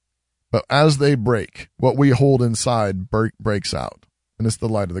breaking. But as they break, what we hold inside breaks out. And it's the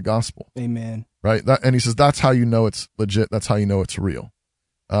light of the gospel. Amen. Right? And he says, that's how you know it's legit. That's how you know it's real.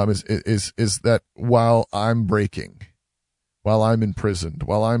 Is that while I'm breaking, while I'm imprisoned,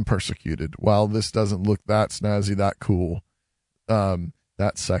 while I'm persecuted, while this doesn't look that snazzy, that cool,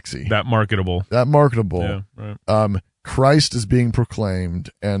 that sexy, that marketable, yeah, right. Christ is being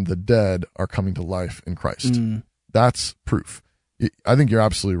proclaimed and the dead are coming to life in Christ. That's proof. I think you're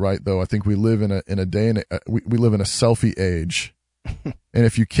absolutely right, though. I think we live in a day and we live in a selfie age, and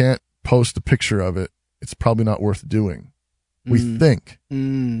if you can't post a picture of it, it's probably not worth doing. We think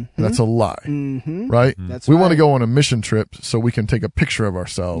that's a lie, right? We want to go on a mission trip so we can take a picture of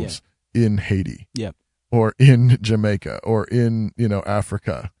ourselves in Haiti, or in Jamaica, or in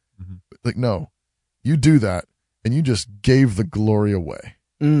Africa. Like, no, you do that, and you just gave the glory away.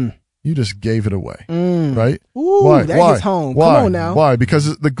 You just gave it away, right? Ooh, why? That Why? hits home. Why? Come on now. Why?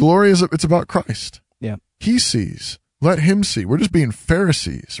 Because the glory it's about Christ. Yeah, He sees. Let him see. We're just being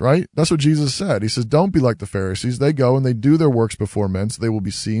Pharisees, right? That's what Jesus said. He says, don't be like the Pharisees. They go and they do their works before men so they will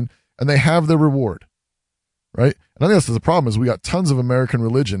be seen and they have their reward, right? And I think that's the problem is we got tons of American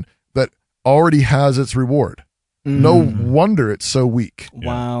religion that already has its reward. No wonder it's so weak.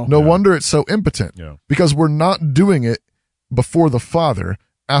 Wow. No wonder it's so impotent because we're not doing it before the Father,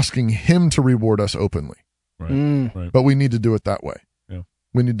 asking him to reward us openly. Right. But we need to do it that way.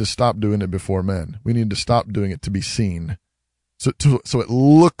 We need to stop doing it before men. We need to stop doing it to be seen. So it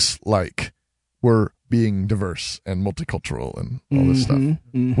looks like we're being diverse and multicultural and all this stuff.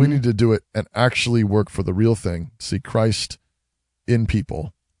 We need to do it and actually work for the real thing. See Christ in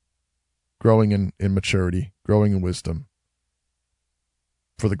people, growing in maturity, growing in wisdom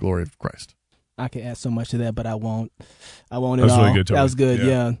for the glory of Christ. I can add so much to that, but I won't at all. Really good, Toby. That was good.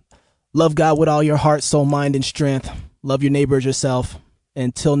 Yeah. Love God with all your heart, soul, mind, and strength. Love your neighbor as yourself.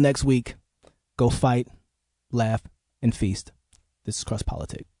 Until next week, go fight, laugh, and feast. This is Cross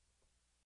Politic.